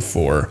true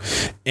for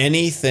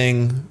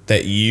anything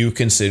that you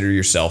consider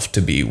yourself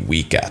to be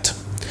weak at.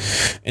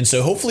 And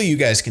so hopefully you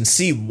guys can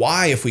see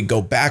why, if we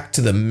go back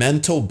to the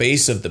mental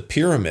base of the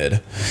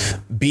pyramid,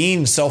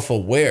 being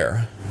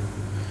self-aware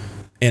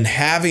and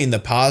having the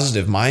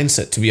positive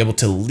mindset to be able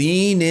to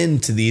lean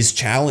into these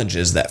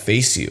challenges that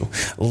face you,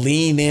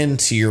 lean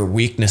into your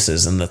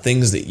weaknesses and the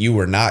things that you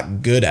are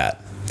not good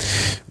at.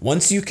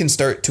 Once you can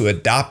start to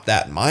adopt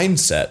that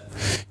mindset,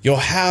 you'll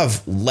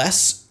have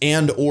less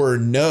and or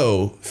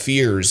no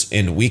fears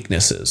and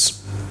weaknesses.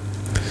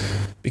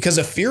 Because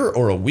a fear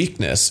or a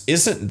weakness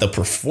isn't the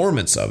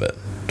performance of it.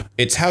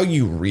 It's how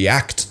you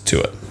react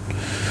to it.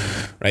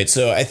 Right.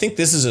 So I think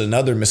this is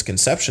another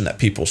misconception that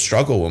people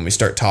struggle when we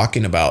start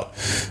talking about,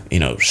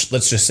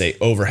 let's just say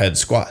overhead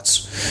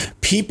squats.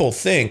 People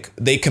think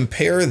they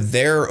compare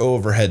their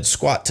overhead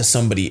squat to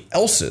somebody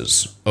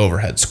else's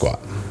overhead squat.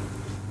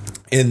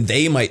 And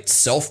they might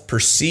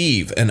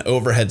self-perceive an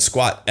overhead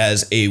squat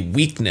as a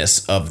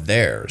weakness of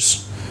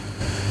theirs.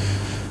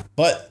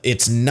 But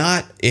it's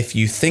not if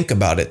you think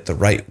about it the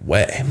right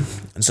way.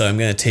 And so I'm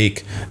going to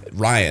take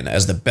Ryan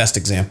as the best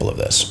example of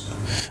this.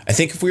 I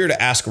think if we were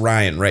to ask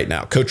Ryan right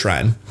now, Coach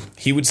Ryan,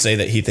 he would say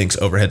that he thinks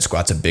overhead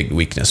squat's a big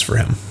weakness for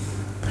him.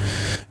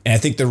 And I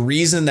think the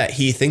reason that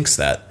he thinks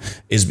that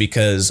is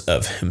because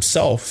of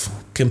himself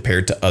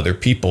compared to other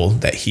people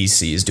that he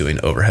sees doing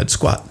overhead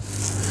squat.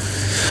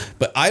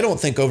 But I don't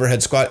think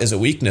overhead squat is a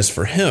weakness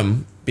for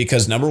him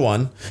because, number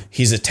one,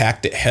 he's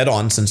attacked it head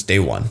on since day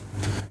one.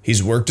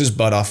 He's worked his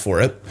butt off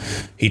for it.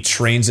 He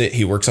trains it.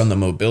 He works on the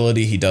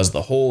mobility. He does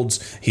the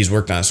holds. He's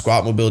worked on his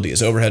squat mobility,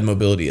 his overhead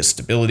mobility, his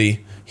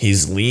stability.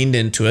 He's leaned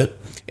into it,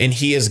 and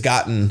he has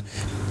gotten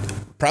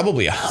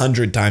probably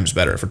 100 times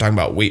better. If we're talking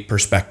about weight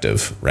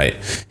perspective, right?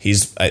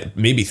 He's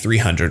maybe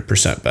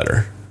 300%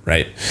 better.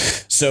 Right.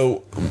 So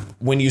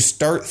when you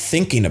start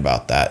thinking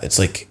about that, it's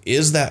like,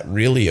 is that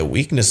really a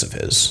weakness of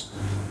his?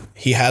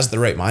 He has the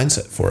right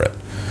mindset for it.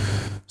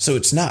 So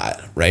it's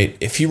not, right?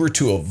 If he were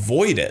to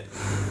avoid it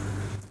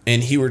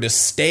and he were to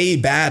stay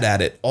bad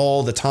at it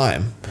all the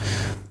time,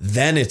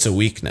 then it's a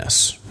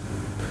weakness.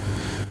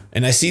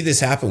 And I see this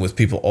happen with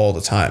people all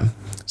the time.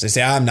 So they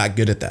say, I'm not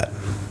good at that.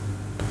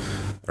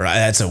 Or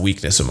that's a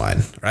weakness of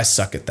mine. Or I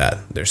suck at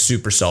that. They're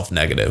super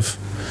self-negative.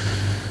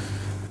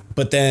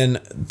 But then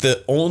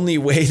the only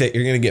way that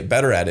you're going to get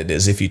better at it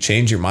is if you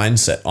change your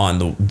mindset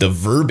on the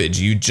verbiage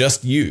you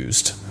just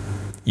used.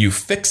 You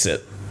fix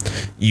it,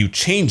 you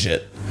change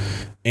it,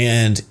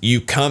 and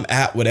you come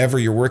at whatever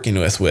you're working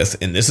with.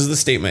 And this is the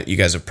statement. You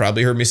guys have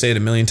probably heard me say it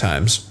a million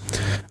times.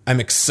 I'm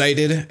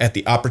excited at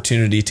the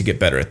opportunity to get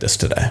better at this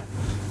today.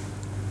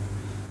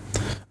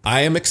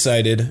 I am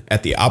excited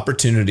at the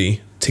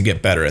opportunity to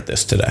get better at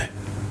this today.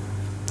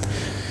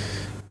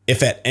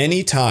 If at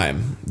any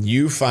time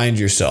you find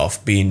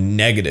yourself being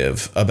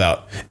negative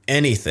about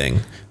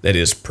anything that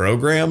is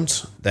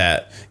programmed,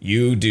 that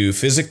you do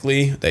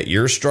physically, that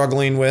you're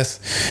struggling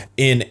with,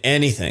 in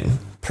anything,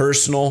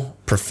 personal,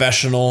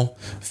 professional,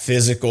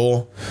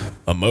 physical,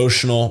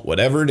 emotional,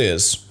 whatever it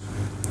is,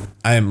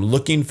 I am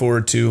looking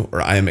forward to,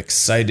 or I am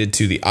excited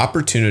to the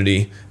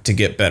opportunity to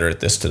get better at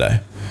this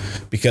today.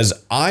 Because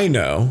I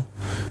know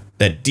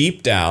that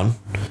deep down,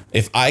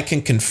 if I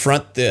can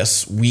confront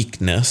this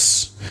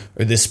weakness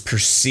or this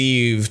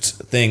perceived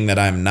thing that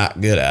I'm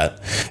not good at,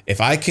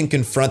 if I can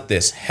confront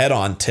this head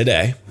on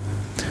today,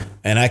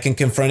 and I can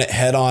confront it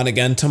head on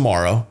again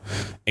tomorrow,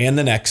 and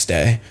the next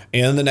day,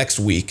 and the next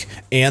week,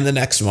 and the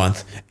next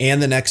month,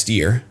 and the next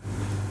year,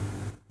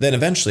 then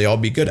eventually I'll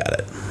be good at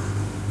it.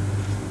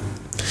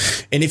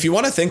 And if you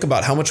want to think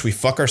about how much we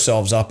fuck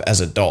ourselves up as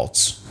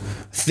adults,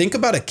 think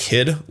about a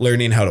kid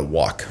learning how to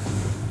walk.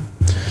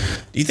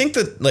 Do you think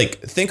that,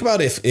 think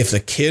about if the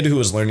kid who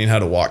was learning how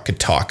to walk could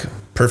talk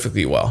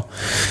perfectly well.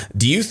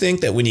 Do you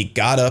think that when he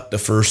got up the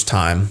first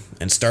time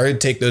and started to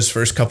take those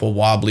first couple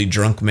wobbly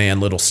drunk man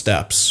little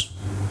steps,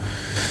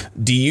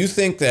 do you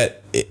think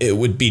that it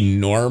would be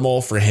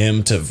normal for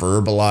him to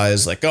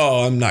verbalize like,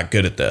 oh, I'm not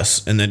good at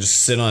this, and then just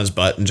sit on his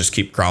butt and just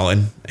keep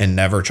crawling and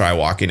never try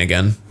walking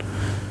again?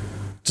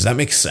 Does that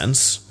make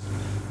sense?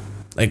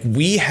 Like,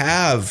 we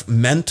have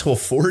mental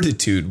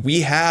fortitude.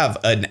 We have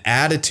an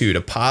attitude,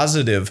 a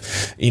positive,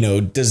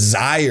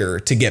 desire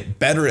to get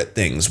better at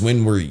things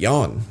when we're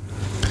young.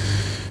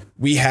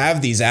 We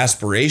have these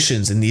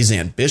aspirations and these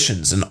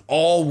ambitions, and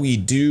all we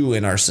do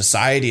in our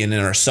society and in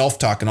our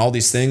self-talk and all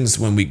these things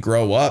when we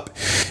grow up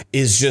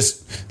is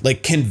just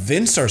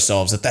convince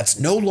ourselves that that's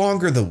no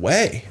longer the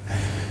way.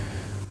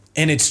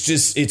 And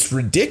it's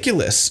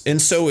ridiculous.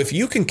 And so if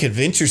you can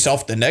convince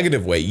yourself the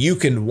negative way, you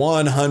can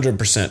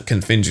 100%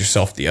 convince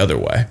yourself the other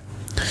way.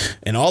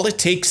 And all it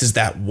takes is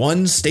that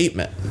one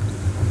statement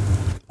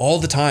all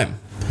the time.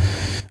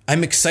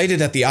 I'm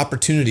excited at the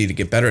opportunity to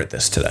get better at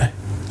this today.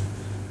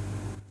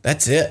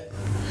 That's it.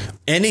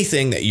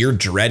 Anything that you're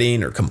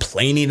dreading or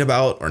complaining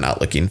about or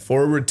not looking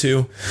forward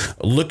to,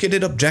 look at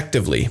it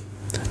objectively.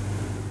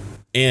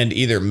 and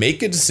either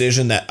make a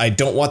decision that I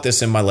don't want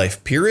this in my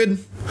life,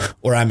 period,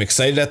 or I'm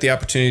excited at the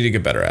opportunity to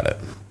get better at it.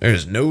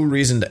 There's no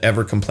reason to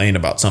ever complain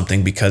about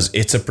something because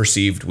it's a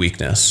perceived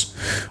weakness,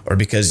 or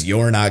because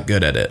you're not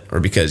good at it, or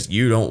because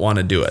you don't want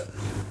to do it.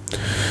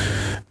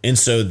 And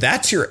so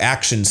that's your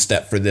action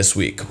step for this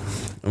week.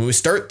 When we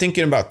start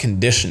thinking about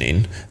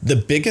conditioning, the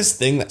biggest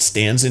thing that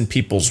stands in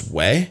people's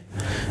way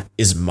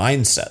is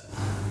mindset.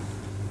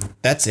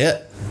 That's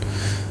it.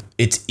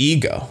 It's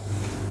ego.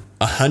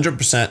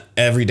 100%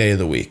 every day of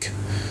the week.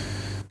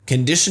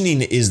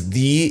 Conditioning is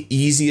the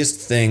easiest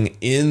thing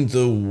in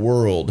the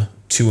world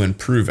to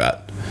improve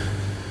at.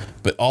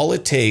 But all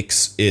it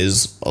takes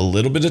is a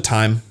little bit of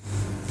time,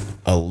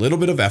 a little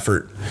bit of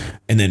effort,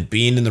 and then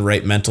being in the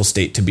right mental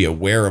state to be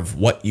aware of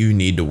what you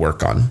need to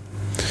work on.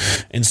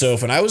 And so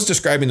when I was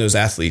describing those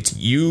athletes,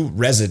 you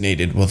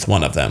resonated with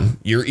one of them.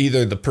 You're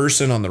either the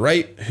person on the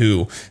right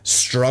who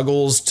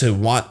struggles to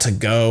want to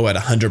go at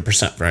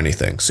 100% for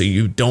anything. So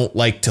you don't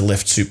like to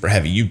lift super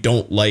heavy. You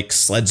don't like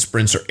sled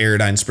sprints or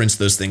Airdyne sprints.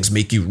 Those things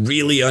make you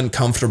really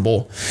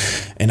uncomfortable.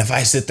 And if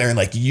I sit there and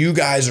like, you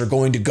guys are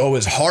going to go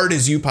as hard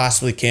as you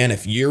possibly can,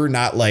 if you're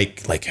not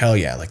like hell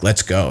yeah, like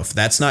let's go. If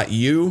that's not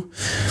you,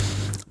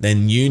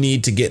 then you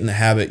need to get in the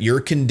habit. Your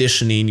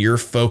conditioning, your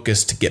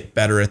focus to get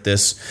better at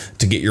this,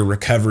 to get your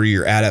recovery,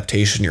 your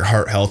adaptation, your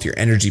heart health, your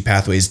energy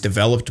pathways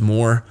developed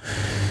more,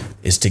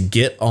 is to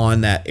get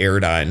on that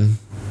Airdyne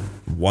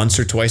once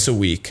or twice a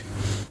week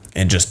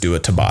and just do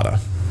a Tabata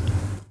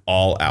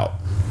all out.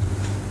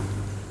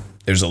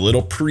 There's a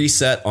little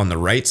preset on the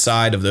right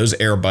side of those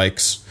air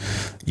bikes.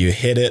 You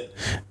hit it,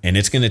 and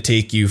it's going to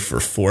take you for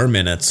 4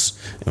 minutes.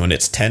 And when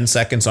it's 10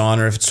 seconds on,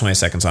 or if it's 20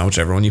 seconds on,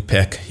 whichever one you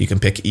pick, you can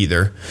pick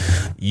either.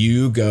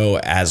 You go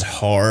as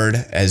hard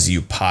as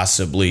you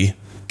possibly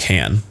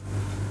can.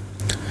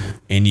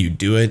 And you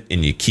do it,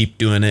 and you keep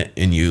doing it,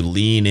 and you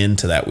lean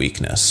into that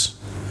weakness.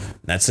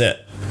 That's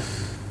it.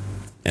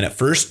 And at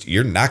first,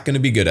 you're not going to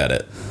be good at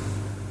it.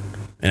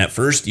 And at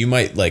first, you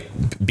might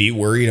be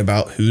worried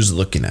about who's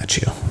looking at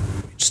you.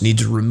 You just need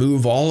to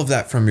remove all of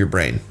that from your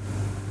brain,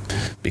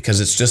 because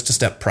it's just a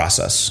step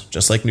process,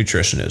 just like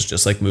nutrition is,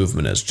 just like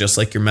movement is, just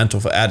like your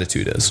mental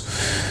attitude is.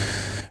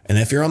 And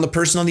if you're on the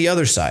person on the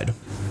other side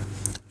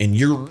and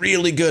you're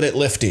really good at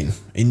lifting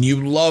and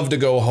you love to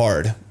go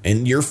hard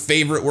and your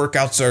favorite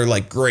workouts are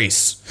like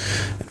Grace,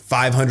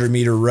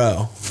 500-meter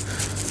row,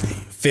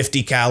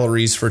 50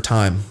 calories for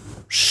time,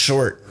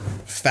 short,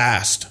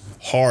 fast,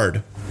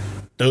 hard,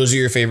 those are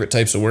your favorite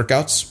types of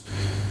workouts,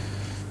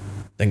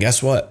 then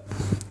guess what?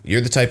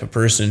 You're the type of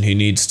person who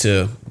needs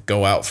to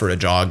go out for a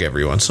jog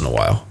every once in a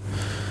while,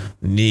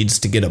 needs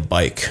to get a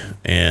bike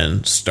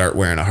and start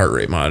wearing a heart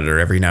rate monitor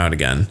every now and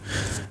again,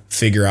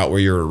 figure out where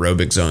your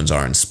aerobic zones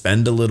are and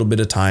spend a little bit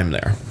of time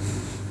there.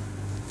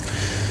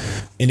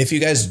 And if you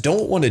guys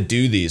don't want to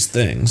do these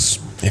things,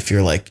 if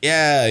you're like,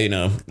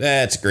 yeah,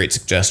 that's a great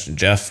suggestion,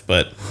 Jeff,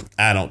 but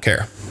I don't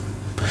care.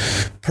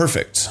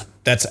 Perfect.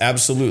 That's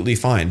absolutely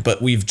fine.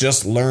 But we've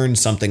just learned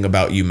something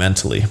about you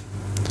mentally.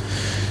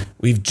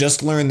 We've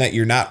just learned that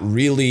you're not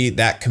really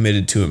that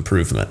committed to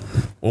improvement,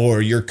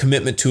 or your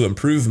commitment to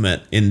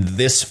improvement in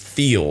this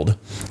field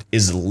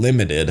is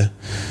limited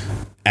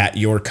at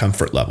your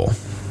comfort level.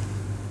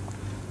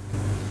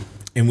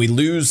 And we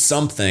lose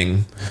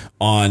something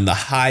on the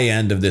high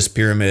end of this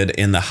pyramid,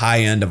 in the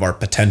high end of our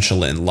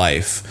potential in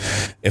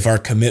life, if our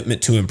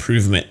commitment to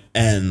improvement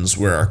ends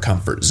where our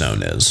comfort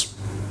zone is.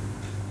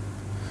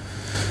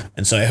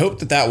 And so I hope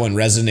that one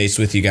resonates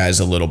with you guys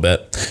a little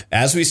bit.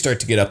 As we start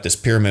to get up this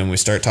pyramid and we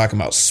start talking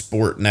about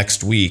sport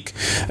next week,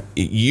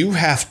 you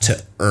have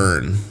to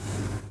earn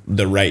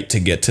the right to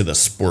get to the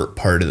sport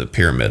part of the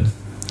pyramid.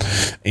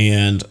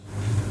 And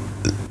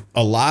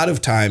a lot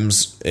of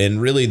times,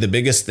 and really the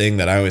biggest thing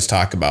that I always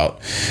talk about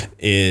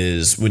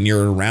is when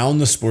you're around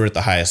the sport at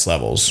the highest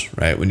levels,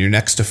 right? When you're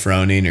next to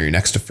Froning or you're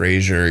next to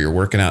Fraser, you're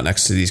working out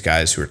next to these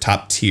guys who are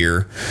top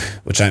tier,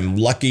 which I'm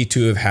lucky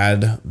to have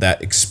had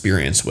that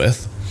experience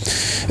with.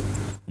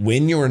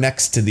 When you're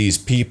next to these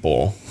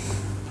people,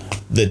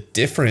 the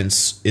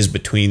difference is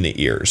between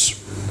the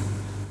ears.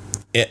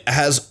 It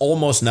has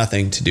almost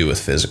nothing to do with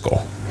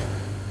physical.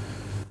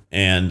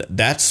 And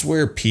that's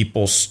where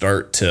people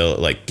start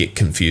to get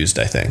confused,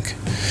 I think,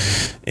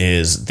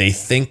 is they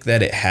think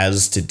that it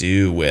has to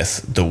do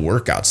with the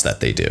workouts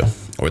that they do,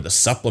 or the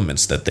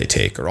supplements that they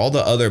take, or all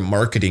the other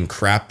marketing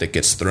crap that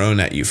gets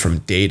thrown at you from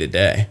day to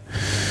day.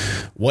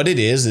 What it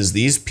is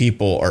these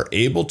people are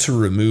able to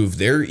remove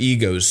their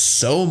egos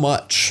so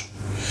much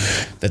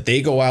that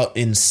they go out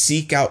and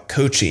seek out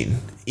coaching,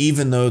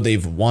 even though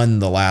they've won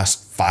the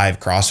last 5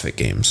 CrossFit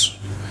games.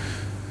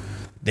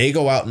 They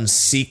go out and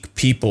seek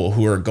people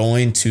who are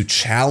going to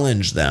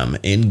challenge them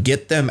and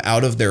get them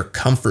out of their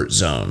comfort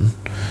zone,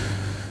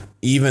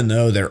 even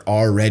though they're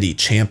already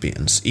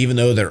champions, even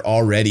though they're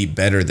already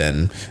better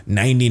than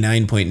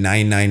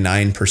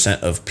 99.999%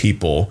 of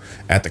people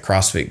at the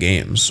CrossFit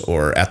Games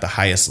or at the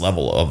highest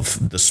level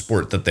of the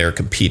sport that they're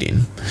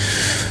competing.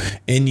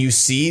 And you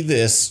see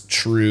this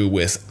true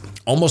with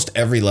almost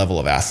every level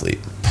of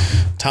athlete.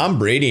 Tom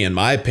Brady, in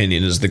my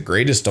opinion, is the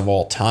greatest of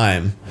all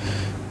time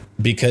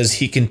because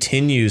he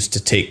continues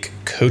to take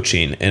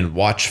coaching and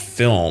watch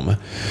film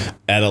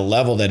at a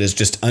level that is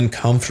just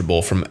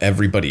uncomfortable from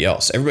everybody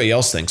else. Everybody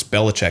else thinks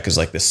Belichick is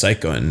like this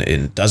psycho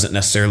and doesn't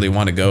necessarily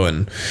want to go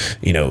and,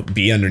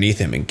 be underneath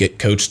him and get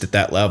coached at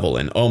that level.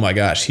 And oh my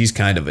gosh, he's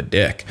kind of a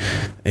dick.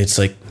 It's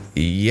like,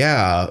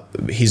 yeah,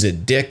 he's a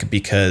dick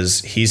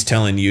because he's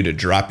telling you to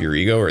drop your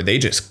ego, or they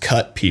just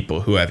cut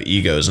people who have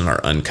egos and are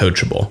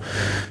uncoachable.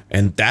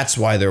 And that's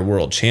why they're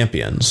world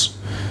champions.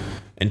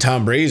 And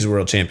Tom Brady's a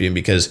world champion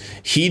because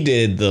he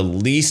did the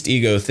least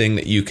ego thing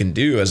that you can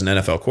do as an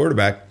NFL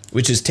quarterback,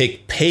 which is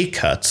take pay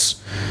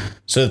cuts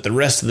so that the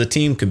rest of the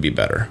team could be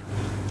better.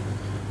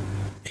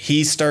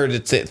 He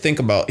started to think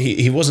about,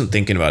 he wasn't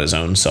thinking about his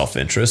own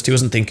self-interest. He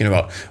wasn't thinking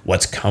about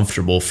what's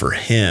comfortable for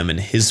him and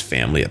his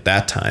family at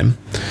that time.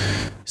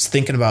 He's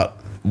thinking about,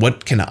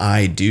 what can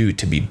I do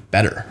to be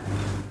better?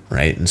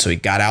 Right. And so he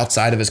got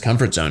outside of his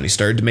comfort zone. He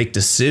started to make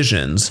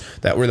decisions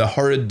that were the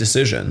hard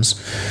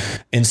decisions.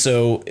 And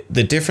so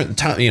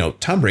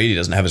Tom Brady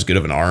doesn't have as good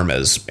of an arm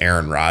as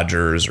Aaron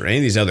Rodgers or any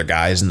of these other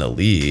guys in the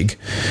league.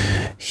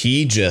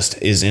 He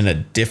just is in a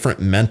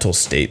different mental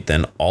state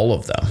than all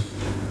of them.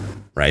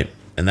 Right.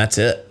 And that's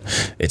it.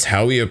 It's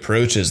how he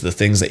approaches the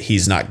things that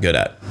he's not good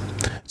at.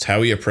 It's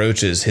how he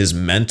approaches his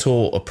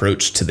mental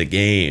approach to the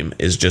game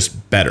is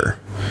just better.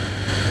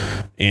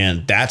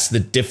 And that's the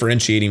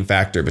differentiating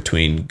factor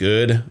between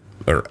good,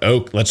 or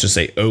let's just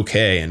say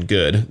okay and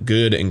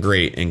good and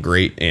great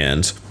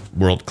and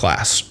world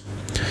class.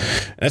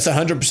 That's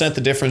 100%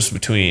 the difference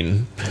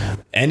between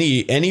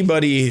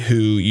anybody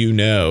who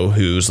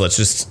who's, let's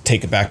just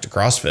take it back to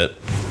CrossFit.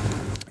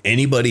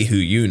 Anybody who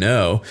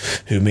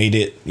made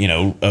it,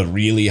 a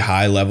really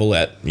high level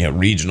at,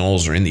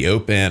 regionals or in the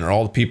open, or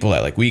all the people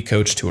that we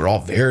coached who are all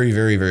very,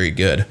 very, very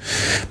good.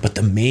 But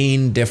the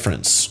main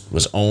difference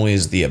was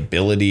always the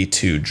ability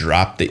to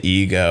drop the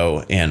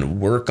ego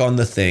and work on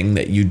the thing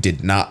that you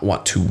did not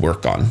want to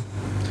work on.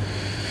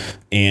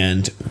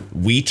 And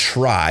we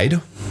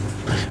tried.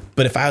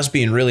 But if I was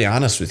being really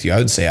honest with you, I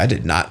would say I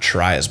did not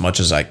try as much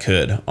as I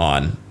could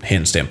on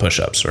handstand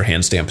push-ups or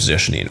handstand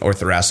positioning or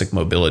thoracic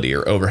mobility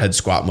or overhead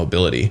squat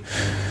mobility.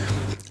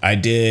 I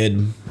did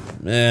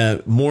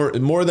more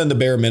than the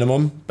bare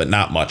minimum, but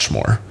not much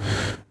more.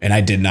 And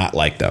I did not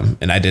like them,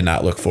 and I did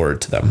not look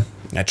forward to them.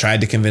 I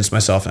tried to convince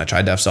myself, and I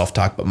tried to have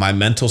self-talk, but my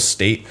mental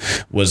state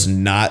was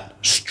not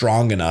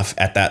strong enough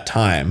at that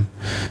time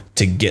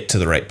to get to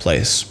the right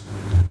place.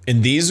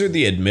 And these are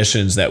the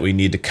admissions that we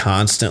need to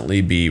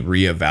constantly be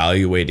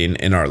reevaluating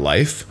in our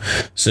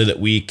life so that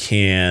we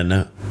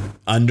can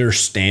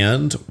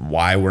understand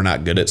why we're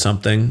not good at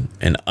something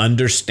and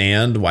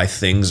understand why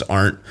things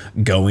aren't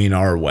going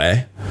our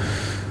way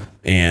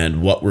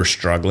and what we're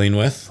struggling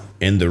with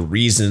and the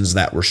reasons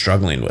that we're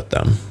struggling with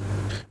them.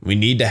 We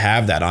need to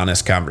have that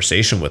honest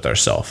conversation with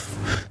ourselves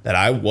that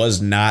I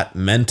was not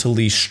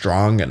mentally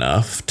strong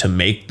enough to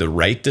make the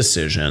right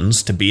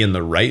decisions, to be in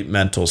the right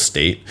mental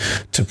state,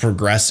 to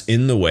progress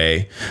in the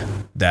way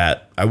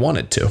that I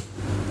wanted to.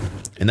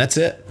 And that's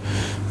it.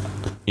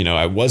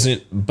 I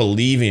wasn't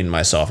believing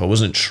myself. I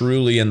wasn't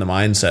truly in the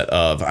mindset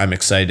of I'm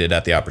excited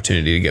at the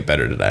opportunity to get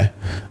better today.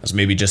 I was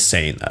maybe just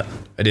saying that.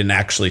 I didn't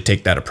actually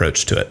take that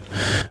approach to it.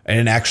 I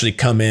didn't actually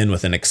come in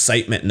with an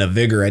excitement and a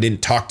vigor. I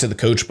didn't talk to the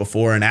coach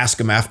before and ask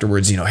him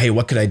afterwards, hey,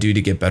 what could I do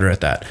to get better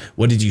at that?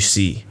 What did you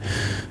see?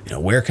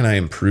 Where can I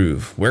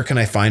improve? Where can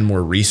I find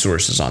more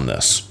resources on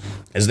this?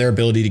 Is there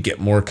ability to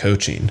get more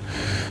coaching?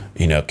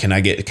 Can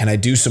I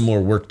do some more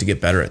work to get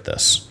better at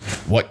this?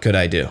 What could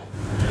I do?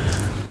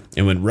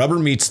 And when rubber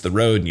meets the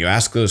road and you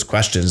ask those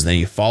questions, then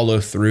you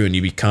follow through and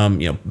you become,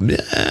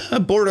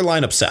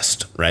 borderline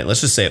obsessed, right?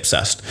 Let's just say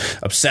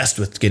obsessed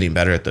with getting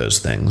better at those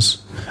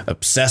things,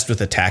 obsessed with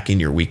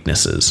attacking your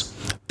weaknesses.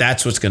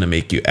 That's what's going to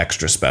make you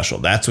extra special.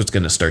 That's what's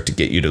going to start to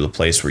get you to the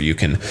place where you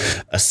can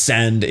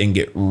ascend and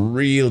get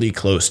really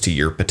close to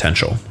your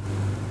potential.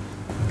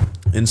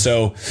 And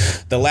so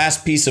the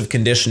last piece of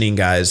conditioning,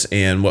 guys,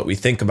 and what we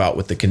think about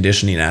with the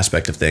conditioning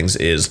aspect of things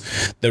is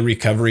the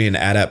recovery and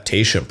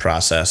adaptation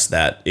process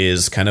that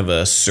is kind of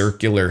a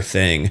circular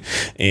thing.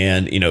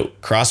 And,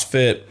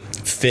 CrossFit,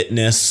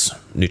 fitness,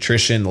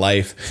 nutrition,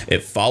 life,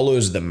 it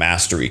follows the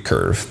mastery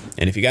curve.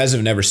 And if you guys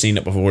have never seen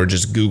it before,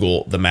 just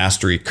Google the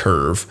mastery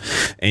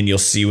curve and you'll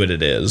see what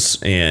it is.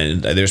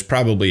 And there's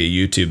probably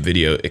a YouTube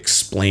video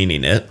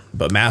explaining it,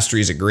 but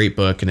Mastery is a great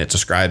book and it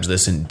describes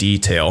this in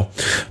detail.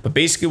 But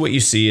basically what you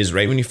see is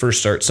right when you first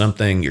start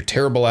something, you're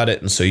terrible at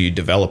it. And so you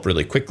develop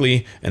really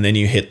quickly. And then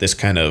you hit this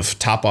kind of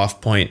top off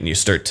point and you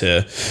start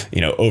to,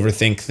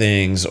 overthink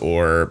things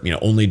or,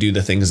 only do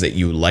the things that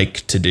you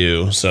like to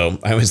do. So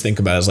I always think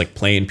about it as like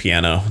playing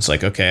piano. It's like,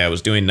 like, okay, I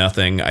was doing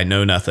nothing. I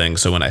know nothing.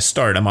 So when I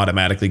start, I'm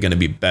automatically going to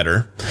be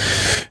better.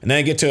 And then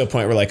I get to a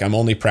point where like I'm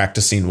only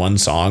practicing one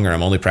song, or I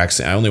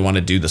only want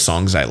to do the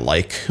songs I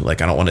like.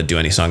 Like I don't want to do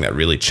any song that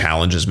really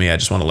challenges me. I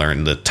just want to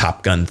learn the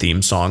Top Gun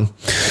theme song.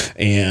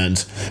 And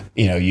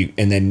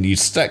then you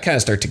kind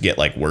of start to get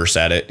like worse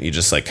at it. You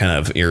just like kind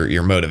of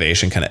your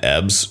motivation kind of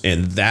ebbs,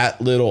 and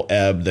that little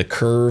ebb, the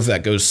curve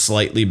that goes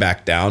slightly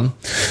back down,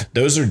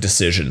 those are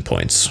decision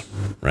points,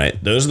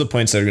 right? Those are the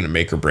points that are going to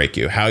make or break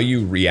you. How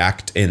you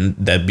react in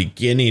the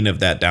beginning of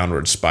that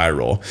downward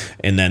spiral,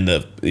 and then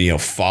the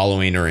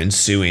following or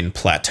ensuing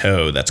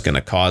plateau that's going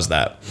to cause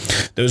that.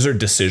 Those are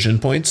decision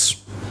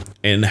points,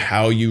 and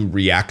how you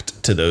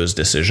react to those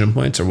decision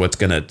points are what's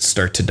going to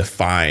start to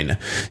define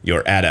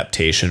your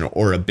adaptation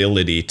or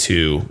ability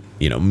to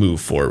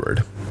move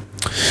forward.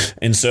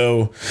 And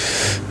so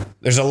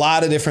there's a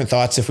lot of different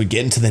thoughts if we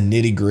get into the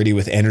nitty gritty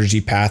with energy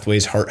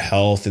pathways, heart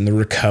health, and the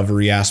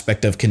recovery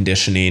aspect of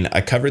conditioning.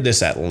 I covered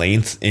this at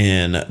length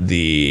in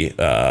the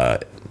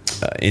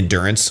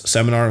endurance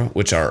seminar,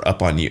 which are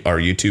up on our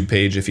YouTube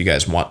page if you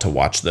guys want to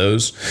watch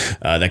those.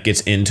 That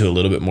gets into a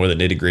little bit more the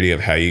nitty gritty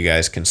of how you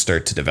guys can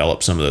start to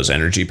develop some of those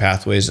energy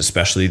pathways,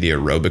 especially the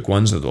aerobic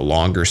ones or the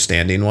longer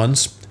standing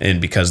ones. And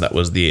because that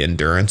was the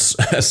endurance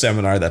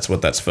seminar, that's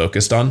what that's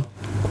focused on.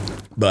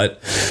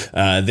 But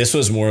this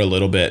was more a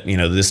little bit,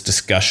 this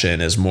discussion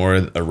is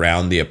more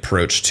around the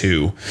approach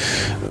to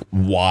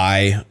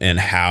why and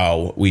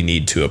how we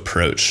need to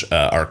approach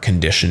our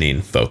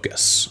conditioning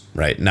focus,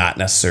 right? Not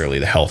necessarily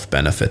the health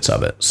benefits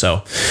of it.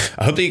 So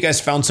I hope that you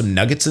guys found some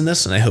nuggets in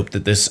this, and I hope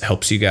that this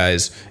helps you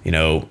guys,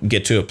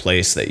 get to a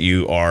place that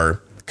you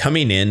are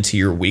coming into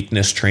your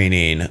weakness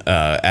training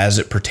as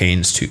it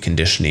pertains to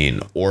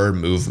conditioning or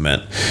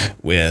movement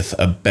with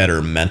a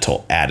better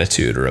mental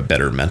attitude or a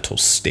better mental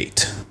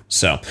state.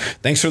 So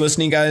thanks for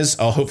listening, guys.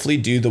 I'll hopefully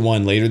do the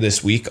one later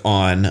this week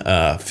on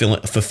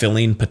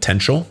fulfilling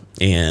potential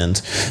and,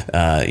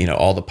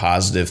 all the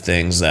positive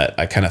things that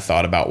I kind of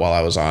thought about while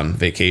I was on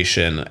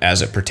vacation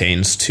as it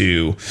pertains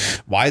to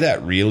why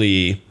that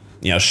really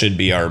should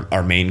be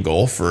our main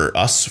goal for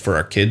us, for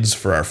our kids,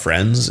 for our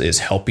friends, is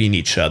helping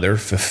each other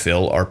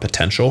fulfill our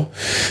potential.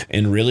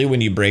 And really,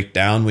 when you break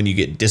down, when you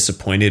get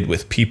disappointed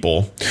with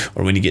people,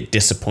 or when you get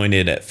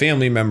disappointed at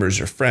family members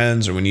or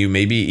friends, or when you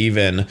maybe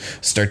even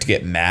start to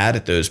get mad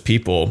at those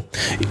people,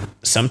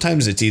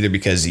 sometimes it's either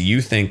because you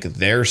think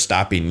they're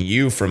stopping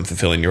you from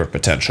fulfilling your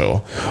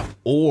potential,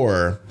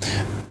 or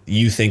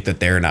you think that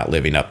they're not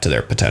living up to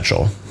their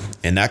potential.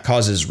 And that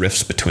causes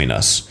rifts between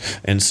us.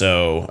 And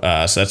so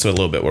that's a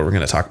little bit what we're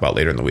going to talk about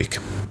later in the week.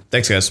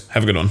 Thanks, guys.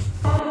 Have a good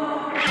one.